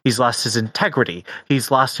him. He's lost his integrity.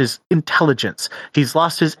 He's lost his intelligence. He's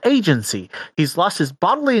lost his agency. He's lost his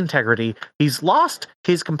bodily integrity. He's lost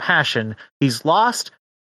his compassion. He's lost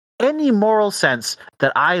any moral sense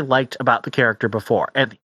that I liked about the character before.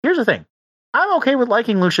 And here's the thing. I'm okay with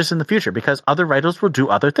liking Lucius in the future because other writers will do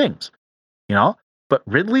other things. But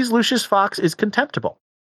Ridley's Lucius Fox is contemptible.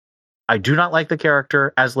 I do not like the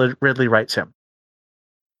character as Ridley writes him.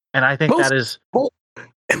 And I think that is...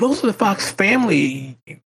 And most of the Fox family,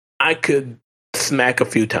 I could smack a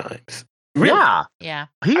few times. Really? Yeah.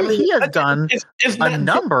 He has done a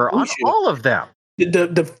number on all of them.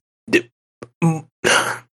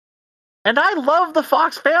 And I love the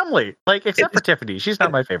Fox family, except for Tiffany. She's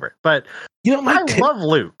not my favorite, but you don't like I love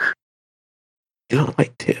Luke. You don't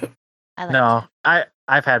like Tiff? No,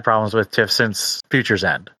 I've had problems with Tiff since Future's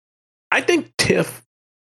End. I think Tiff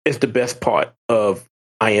is the best part of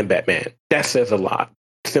I Am Batman. That says a lot,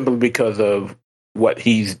 simply because of what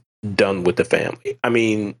he's done with the family. I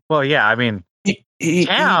mean, well, yeah, I mean,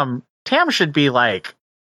 Tam should be like.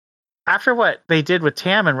 After what they did with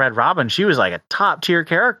Tam and Red Robin, she was like a top tier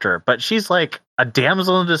character, but she's like a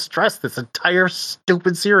damsel in distress this entire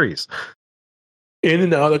stupid series. In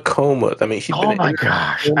and out of comas. I mean, she's oh my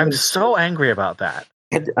gosh, I'm so angry about that.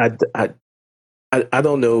 I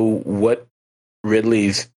don't know what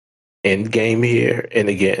Ridley's end game here. And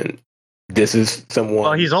again, this is someone.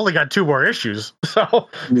 Well, he's only got 2 more issues, so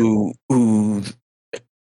who's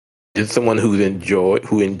someone who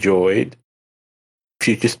enjoyed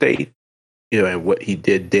Future State, and what he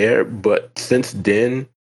did there. But since then,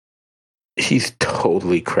 he's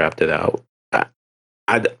totally crapped it out.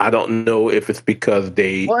 I don't know if it's because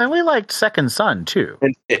they. Well, and we liked Second Son too.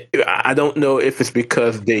 And I don't know if it's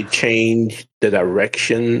because they changed the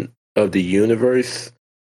direction of the universe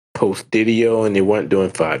post Didio, and they weren't doing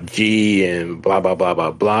 5G and blah blah blah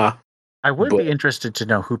blah blah. I would be interested to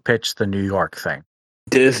know who pitched the New York thing.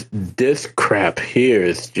 This crap here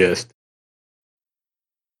is just.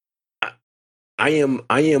 I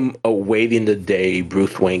am awaiting the day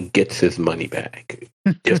Bruce Wayne gets his money back,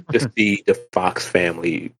 just to see the Fox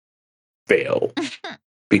family fail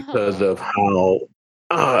because of how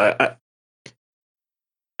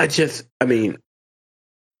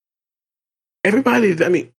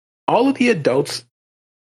all of the adults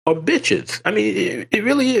are bitches. I mean, it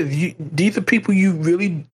really is. These are people you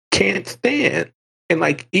really can't stand, and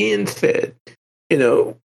like Ian said,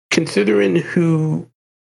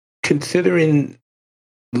 considering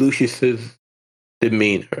Lucius's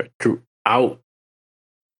demeanor throughout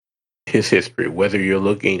his history, whether you're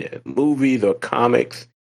looking at movies or comics,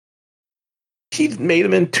 he's made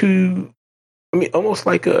him into, almost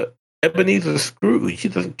like a Ebenezer Scrooge. He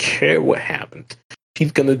doesn't care what happens.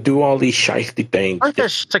 He's going to do all these shiesty things. Like a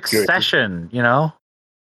Succession,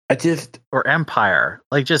 or Empire.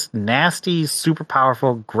 Like just nasty, super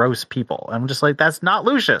powerful, gross people. I'm just like, that's not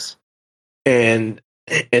Lucius. And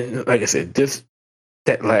like I said,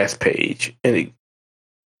 that last page, and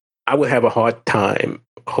I would have a hard time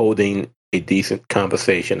holding a decent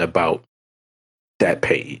conversation about that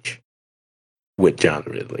page with John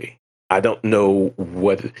Ridley. I don't know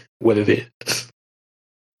what it is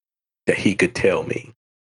that he could tell me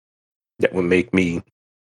that would make me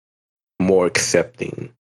more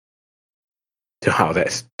accepting to how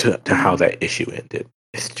that issue ended.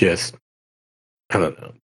 It's just, I don't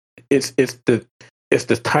know. It's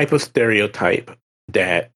the type of stereotype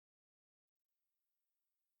that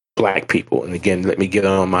Black people, and again, let me get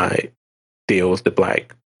on my deal as the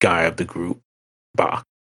Black guy of the group, Bach.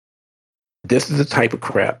 This is the type of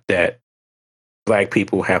crap that Black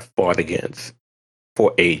people have fought against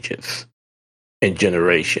for ages and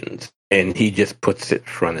generations, and he just puts it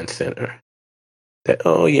front and center. That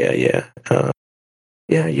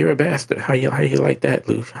you're a bastard. How you like that,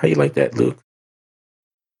 Luke? How you like that, Luke?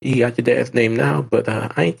 You got your dad's name now, but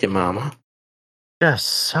I ain't your mama. Just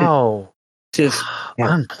so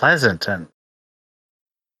unpleasant and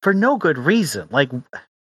for no good reason. Like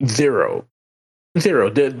zero.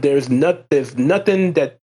 There's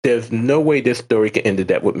no way this story can end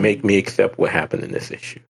that would make me accept what happened in this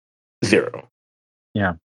issue. Zero.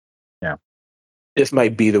 Yeah. This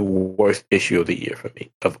might be the worst issue of the year for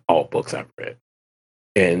me, of all books I've read.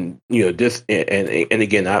 And this, and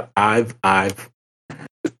again, I've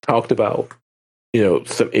talked about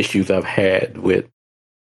some issues I've had with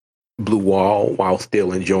Blue Wall while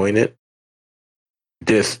still enjoying it.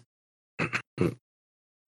 This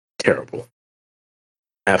terrible,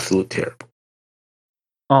 absolute terrible.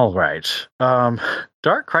 All right,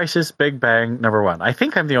 Dark Crisis Big Bang #1. I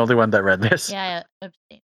think I'm the only one that read this. Yeah.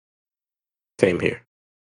 Same here.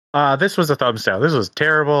 This was a thumbs down. This was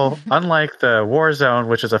terrible. Unlike the War Zone,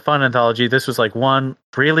 which is a fun anthology, this was like one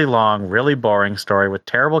really long, really boring story with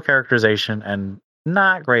terrible characterization and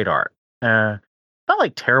not great art. Not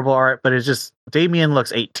like terrible art, but it's just Damian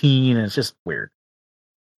looks 18 and it's just weird.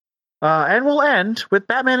 And we'll end with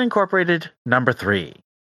Batman Incorporated #3.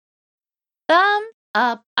 Thumbs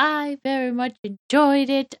up. I very much enjoyed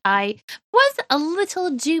it. I was a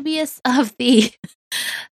little dubious of the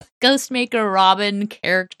Ghostmaker Robin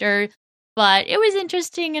character, but it was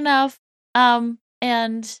interesting enough. And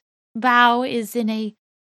Bao is in a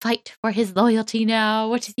fight for his loyalty now.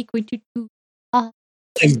 What is he going to do?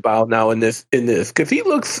 He's Bao now in this because he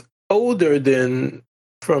looks older than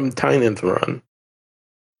from Tynan's run.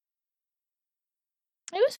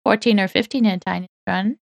 It was 14 or 15 in Tynan's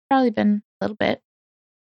run. Probably been a little bit.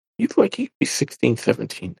 He's like he'd be 16,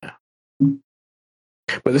 17 now.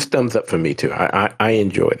 But this thumbs up for me too. I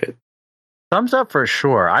enjoyed it. Thumbs up for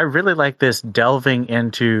sure. I really like this delving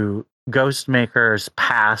into Ghostmaker's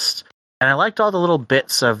past, and I liked all the little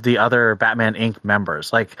bits of the other Batman Inc.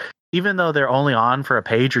 members. Like, even though they're only on for a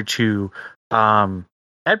page or two,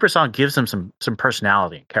 Ed Brisson gives them some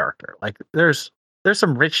personality and character. Like, there's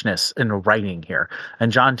some richness in the writing here,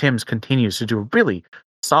 and John Timms continues to do a really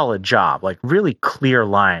solid job, like really clear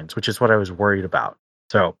lines, which is what I was worried about.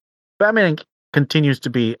 So Batman Inc. continues to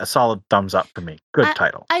be a solid thumbs up for me. Good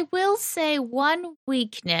title. I will say one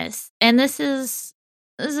weakness, and this is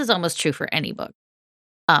almost true for any book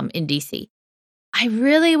in DC. I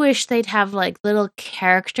really wish they'd have like little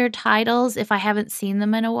character titles if I haven't seen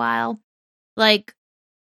them in a while. Like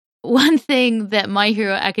one thing that My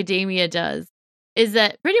Hero Academia does is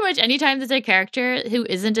that pretty much anytime there's a character who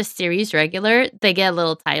isn't a series regular, they get a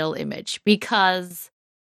little title image because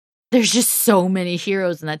there's just so many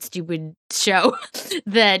heroes in that stupid show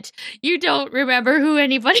that you don't remember who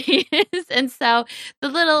anybody is. And so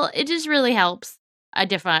it just really helps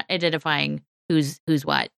identifying who's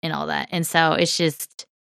what and all that. And so it's just,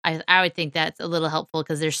 I would think that's a little helpful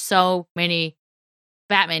because there's so many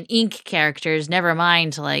Batman Inc. characters, never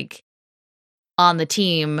mind like on the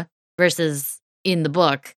team versus in the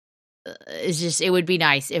book. It would be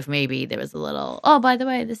nice if maybe there was a little, oh, by the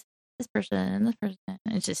way, this person and this person.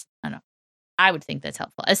 It's just, I don't know. I would think that's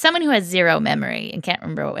helpful. As someone who has zero memory and can't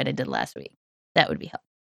remember what I did last week, that would be helpful.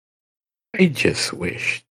 I just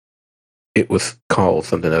wish it was called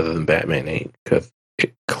something other than Batman Inc. because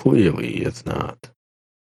it clearly is not.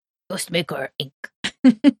 Ghostmaker Inc.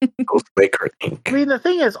 Ghostmaker Inc. I mean, the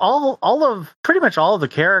thing is, pretty much all of the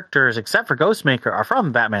characters except for Ghostmaker are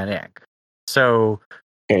from Batman Inc. So,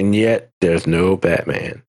 and yet there's no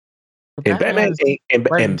Batman. In Batman Inc.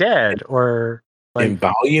 and dead or like, in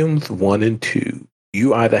volumes 1 and 2,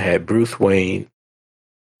 you either had Bruce Wayne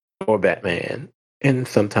or Batman, and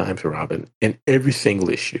sometimes Robin in every single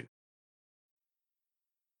issue.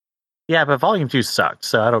 Yeah, but volume 2 sucked,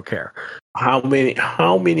 so I don't care. How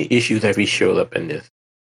many issues have he showed up in this?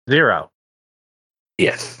 0.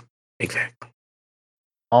 Yes, exactly.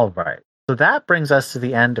 All right. So that brings us to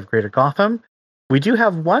the end of Greater Gotham. We do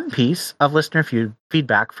have one piece of listener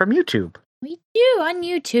feedback from YouTube. We do on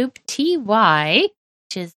YouTube. TY,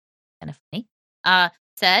 which is kind of funny,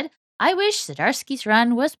 said, I wish Zdarsky's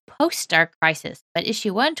run was post-Dark Crisis, but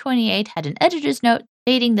issue 128 had an editor's note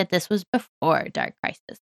stating that this was before Dark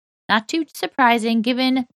Crisis. Not too surprising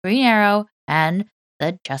given Green Arrow and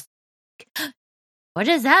the Justice League. What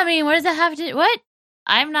does that mean? What does that have to... What?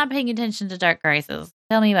 I'm not paying attention to Dark Crisis.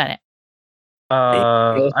 Tell me about it.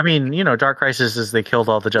 I mean, Dark Crisis is they killed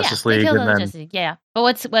all the Justice League, and then Justice League, yeah. But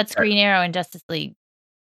what's Green Arrow and Justice League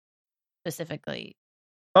specifically?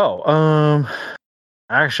 Oh,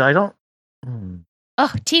 actually, I don't.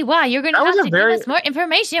 Oh, TY, you're going to have to give us more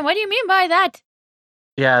information. What do you mean by that?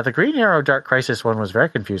 Yeah, the Green Arrow Dark Crisis one was very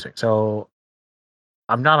confusing, so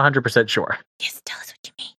I'm not 100% sure. Yes, tell us what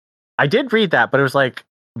you mean. I did read that, but it was like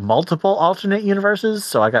multiple alternate universes,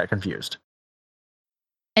 so I got confused.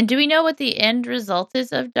 And do we know what the end result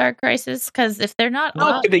is of Dark Crisis? Because if they're not,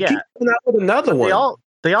 they keep coming out with another one.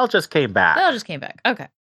 They all just came back. They all just came back. Okay,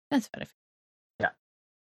 that's fine. Yeah,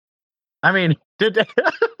 I mean,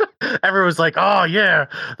 everyone's like, "Oh yeah,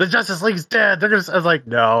 the Justice League's dead." I was like,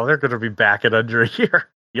 "No, they're going to be back in under a year."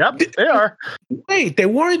 Yep, they are. Wait, they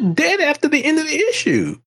weren't dead after the end of the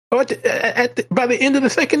issue, or by the end of the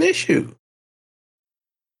second issue.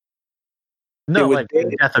 No, like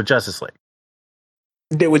the death of Justice League.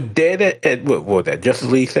 They were dead at what was that? Justice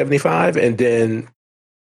League 75, and then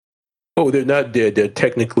they're not dead. They're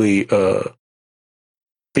technically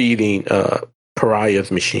feeding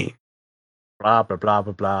Pariah's machine. Blah blah blah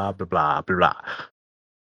blah blah blah blah blah.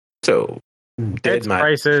 So Dead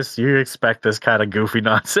Crisis, you expect this kind of goofy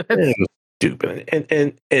nonsense. Stupid.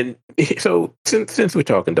 And so since we're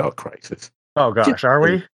talking Dark Crisis. Oh gosh, are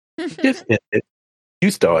we? Just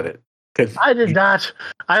you started. I did not.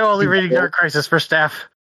 I'm only reading Dark Crisis for Steph.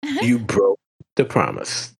 You broke the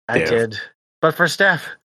promise. I did. But for Steph.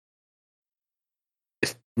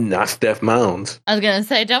 It's not Steph Mounds. I was going to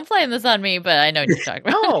say, don't blame this on me, but I know what you're talking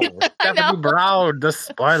about. No, Stephanie Brown, the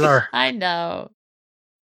spoiler. I know.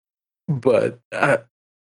 But at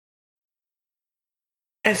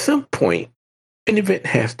some point, an event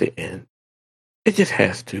has to end. It just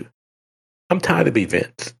has to. I'm tired of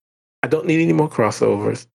events. I don't need any more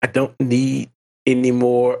crossovers. I don't need any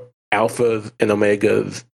more alphas and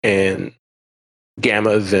omegas and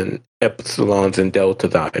gammas and epsilons and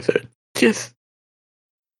deltas either. Just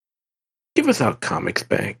give us our comics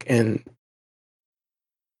back. And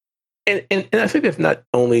I say this not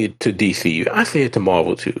only to DC, I say it to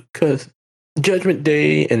Marvel too, because Judgment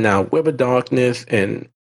Day and now Web of Darkness, and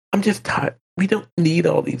I'm just tired. We don't need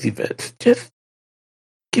all these events. Just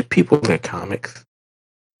give people their comics.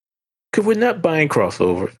 Because we're not buying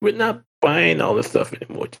crossovers. We're not buying all this stuff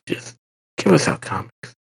anymore. Just give us our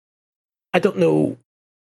comics. I don't know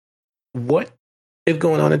what is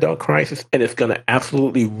going on in Dark Crisis, and it's going to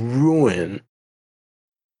absolutely ruin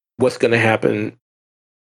what's going to happen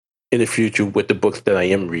in the future with the books that I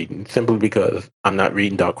am reading, simply because I'm not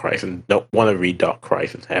reading Dark Crisis and don't want to read Dark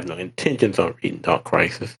Crisis, have no intentions on reading Dark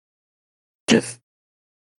Crisis. Just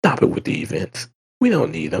stop it with the events. We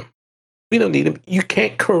don't need them. We don't need them. You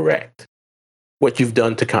can't correct what you've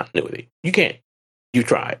done to continuity. You can't. You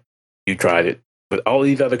tried. You tried it with all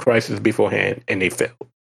these other crises beforehand, and they failed.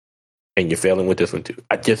 And you're failing with this one too.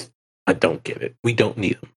 I don't get it. We don't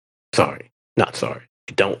need them. Sorry. Not sorry.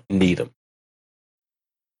 We don't need them.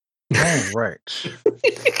 All right.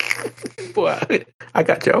 Boy, I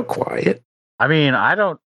got y'all quiet. I mean,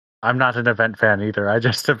 I'm not an event fan either. I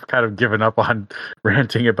just have kind of given up on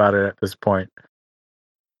ranting about it at this point.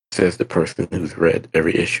 Says the person who's read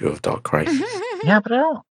every issue of Dark Crisis. Yeah, but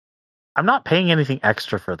I'm not paying anything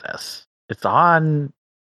extra for this. It's on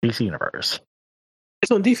DC Universe.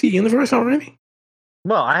 It's on DC Universe already?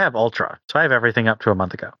 Well, I have Ultra, so I have everything up to a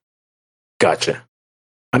month ago. Gotcha.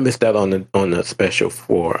 I missed out on the special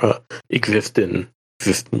for existing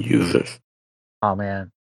users. Oh man.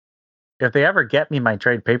 If they ever get me my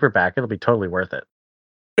trade paperback, it'll be totally worth it.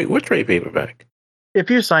 Wait, what trade paperback? If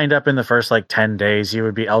you signed up in the first 10 days, you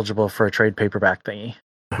would be eligible for a trade paperback thingy.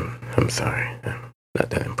 I'm sorry. Not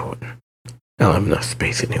that important. I don't have enough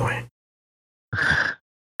space anyway.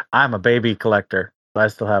 I'm a baby collector, so I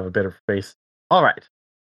still have a bit of space. All right.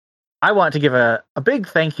 I want to give a big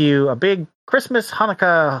thank you, a big Christmas,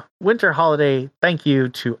 Hanukkah, winter holiday thank you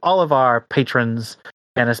to all of our patrons,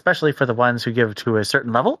 and especially for the ones who give to a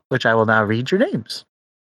certain level, which I will now read your names.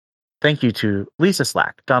 Thank you to Lisa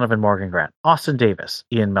Slack, Donovan Morgan Grant, Austin Davis,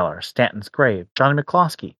 Ian Miller, Stanton's Grave, Johnny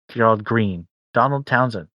McCloskey, Gerald Green, Donald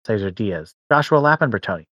Townsend, Cesar Diaz, Joshua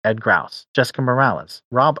Lappenbertoni, Ed Grouse, Jessica Morales,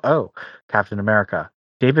 Rob O, Captain America,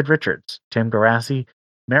 David Richards, Tim Garassi,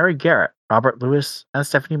 Mary Garrett, Robert Lewis, and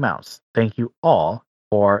Stephanie Mouse. Thank you all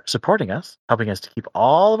for supporting us, helping us to keep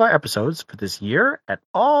all of our episodes for this year and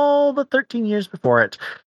all the 13 years before it.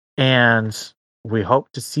 And we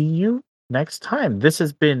hope to see you next time. This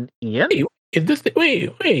has been Ian. Wait.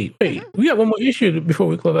 We got one more issue before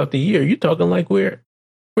we close out the year. You're talking like we're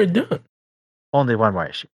done. Only one more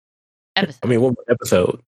issue. Episode. I mean, one more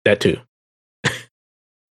episode. That too.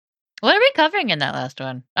 What are we covering in that last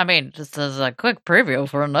one? I mean, just as a quick preview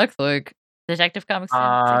for next week. Detective Comics.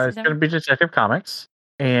 It's going to be Detective Comics,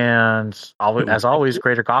 and as always,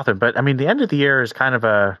 Greater Gotham. But I mean, the end of the year is kind of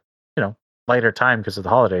a lighter time because of the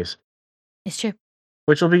holidays. It's true.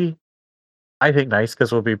 Which will be, I think, nice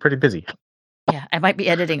because we'll be pretty busy. Yeah, I might be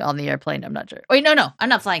editing on the airplane. I'm not sure. Wait, no, I'm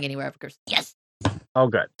not flying anywhere. Of course. Yes. Oh,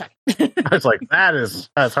 good. I was like, that's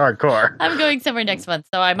hardcore. I'm going somewhere next month,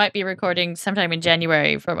 so I might be recording sometime in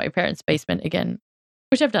January for my parents' basement again,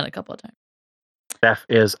 which I've done a couple of times. Steph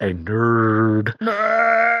is a nerd.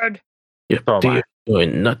 Yep, So am I.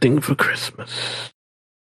 doing nothing for Christmas.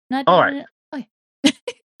 Not All doing right. it. Okay.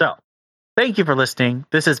 So, thank you for listening.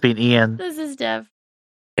 This has been Ian. This is Dev.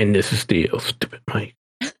 And this is Theo, stupid Mike.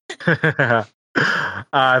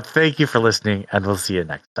 Thank you for listening, and we'll see you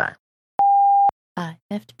next time. I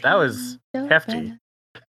have to pee. That was So hefty. bad.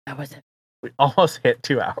 That was it. We almost hit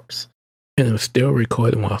 2 hours. And I'm still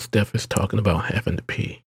recording while Steph is talking about having to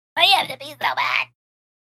pee. I have to pee so bad.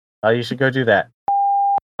 Oh, you should go do that.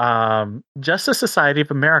 Justice Society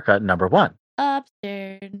of America, #1.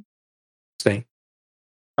 Upstairs. Same.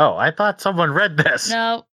 Oh, I thought someone read this.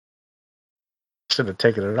 No, Should have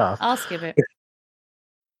taken it off. I'll skip it.